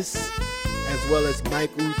Atlas, as well as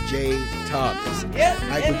Michael J. Thomas. Yep.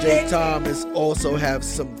 Michael J. Thomas also has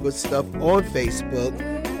some good stuff on Facebook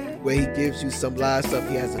where he gives you some live stuff.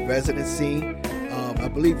 He has a residency. I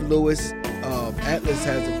believe Louis Atlas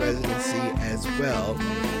has a residency as well.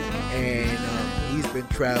 And he's been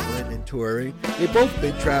traveling and touring. They've both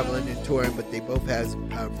been traveling and touring, but they both have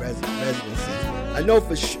residencies. I know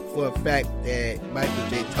for a fact that Michael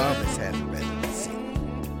J. Thomas has a residency.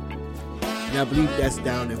 And I believe that's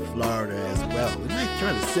down in Florida as well. We might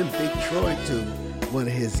try to send Big Troy to one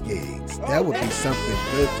of his gigs. That would be something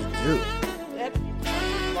good to do.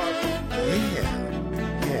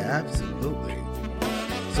 Yeah, absolutely.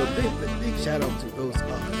 So big shout out to those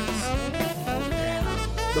artists.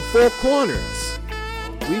 The Four Corners.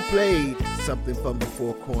 We played something from the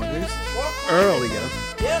Four Corners earlier.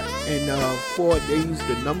 Yep. And they used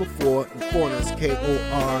the number 4 and corners,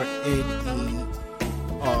 KORNERS.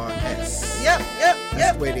 Yep.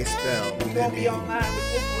 That's the way they spell. We're going to be online with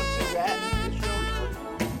this one too, right?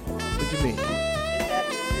 What you mean? It's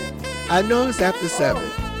after 7. I know it's after 7.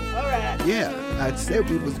 All right. Yeah, I said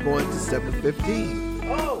we was going to 7:15.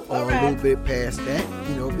 Oh, all or right. a little bit past that,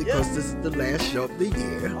 because this is the last show of the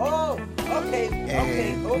year. Oh, okay.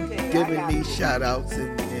 And giving these shout outs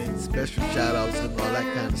and special shout outs and all that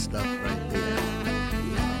kind of stuff right there.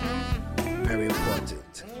 Very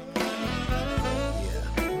important.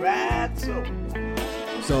 Yeah. Right,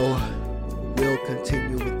 so we'll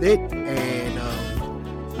continue with it, and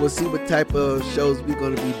we'll see what type of shows we're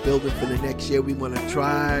going to be building for the next year. We want to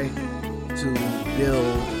try to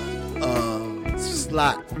build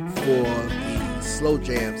slot for the slow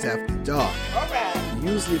jams after dark. All right. We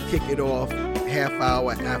usually kick it off half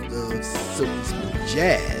hour after Silky Smooth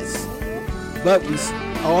Jazz, but we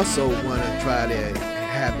also want to try to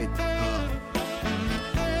have it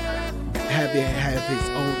have its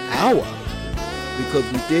own hour, because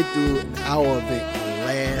we did do an hour of it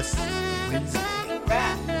last Wednesday.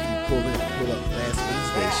 Right. Pull up last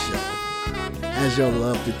Wednesday's show, as y'all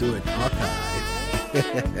love to do in archive.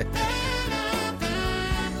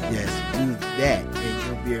 Yes, do that, and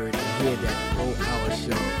you'll be able to hear that whole hour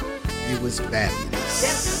show. It was fabulous.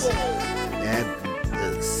 Yes,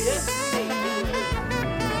 Fabulous. Yes.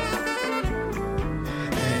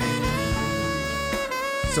 And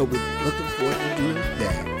so we're looking forward to doing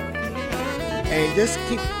that. And just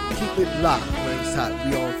keep it locked when it's hot.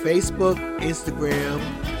 We on Facebook, Instagram,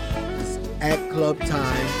 it's at Club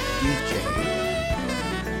Time DJ.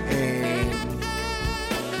 And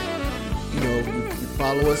you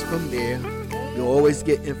follow us from there. You'll always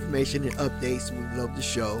get information and updates. We love the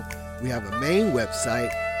show. We have a main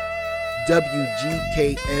website,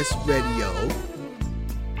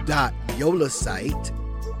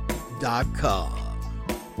 wgksradio.yolasite.com.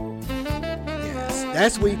 Yes,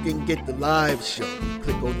 that's where you can get the live show. You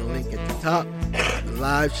click on the link at the top. The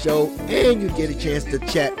live show, and you get a chance to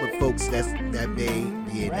chat with folks that may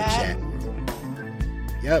be in the chat room.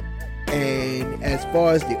 Yep. And as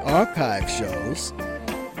far as the archive shows,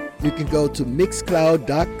 you can go to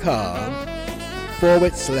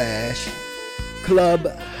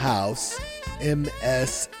mixcloud.com/Clubhouse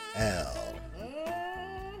MSL.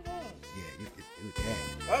 Yeah, you can do that.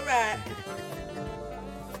 All right.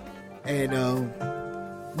 And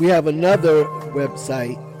we have another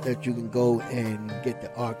website that you can go and get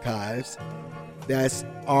the archives. That's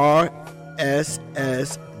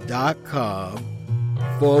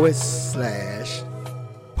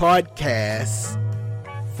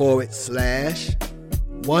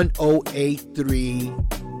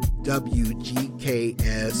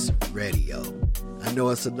WGKS Radio. I know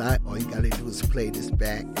it's a lot. All you gotta do is play this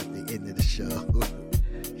back at the end of the show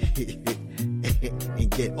and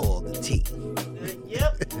get all the tea.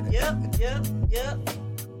 Yep.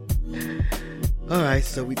 All right,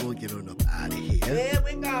 so we're gonna get on up out of here. There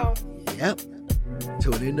we go. Yep.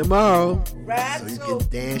 Tune in tomorrow Right, so you so. can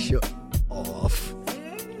dance your off.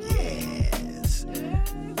 Yes.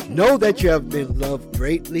 Know that you have been loved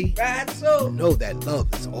greatly. Right, so. Know that love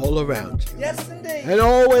is all around you. Yes, indeed. And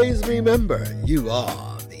always remember, you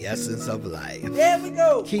are the essence of life. There we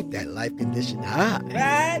go. Keep that life condition high.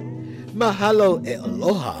 Right. Mahalo e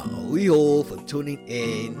aloha. We all for tuning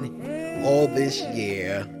in all this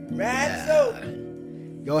year. Right, so.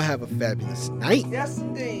 Y'all have a fabulous night Yes,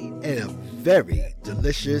 indeed. and a very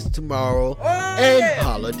delicious tomorrow Oh, and yeah.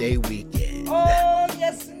 holiday weekend. Oh,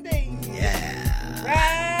 yes, indeed. Yeah.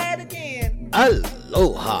 Right again.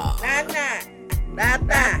 Aloha. Night.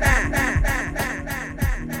 Bye.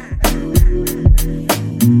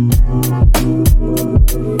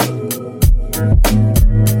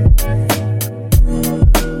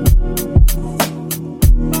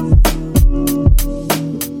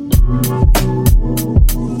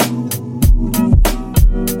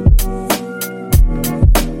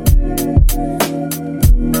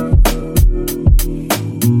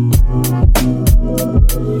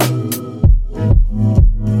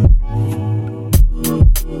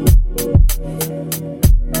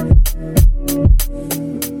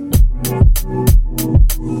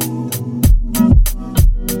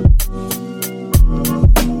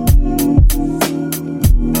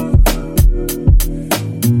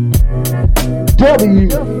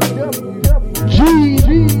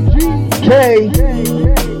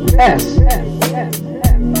 WGKS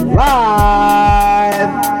live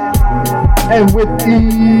and with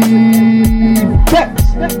effects.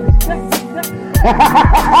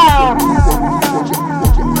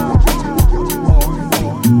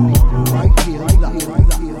 Right here, live.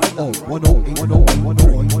 Oh,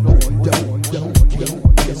 108.3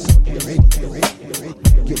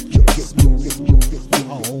 WGKSRADIO. Get your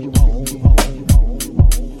smooth on.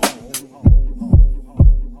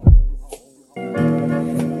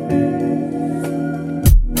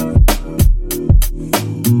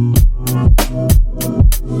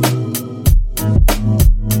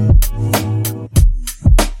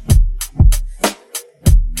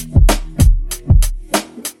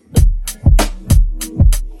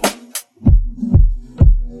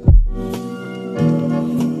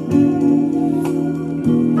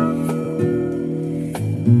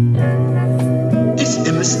 It's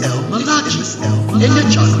MSL Malachi and your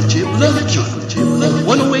chocolate chip love chocolate on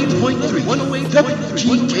 108.3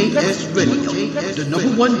 WGKS Radio, the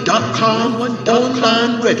 #1.com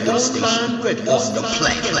online radio station on the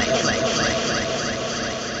play.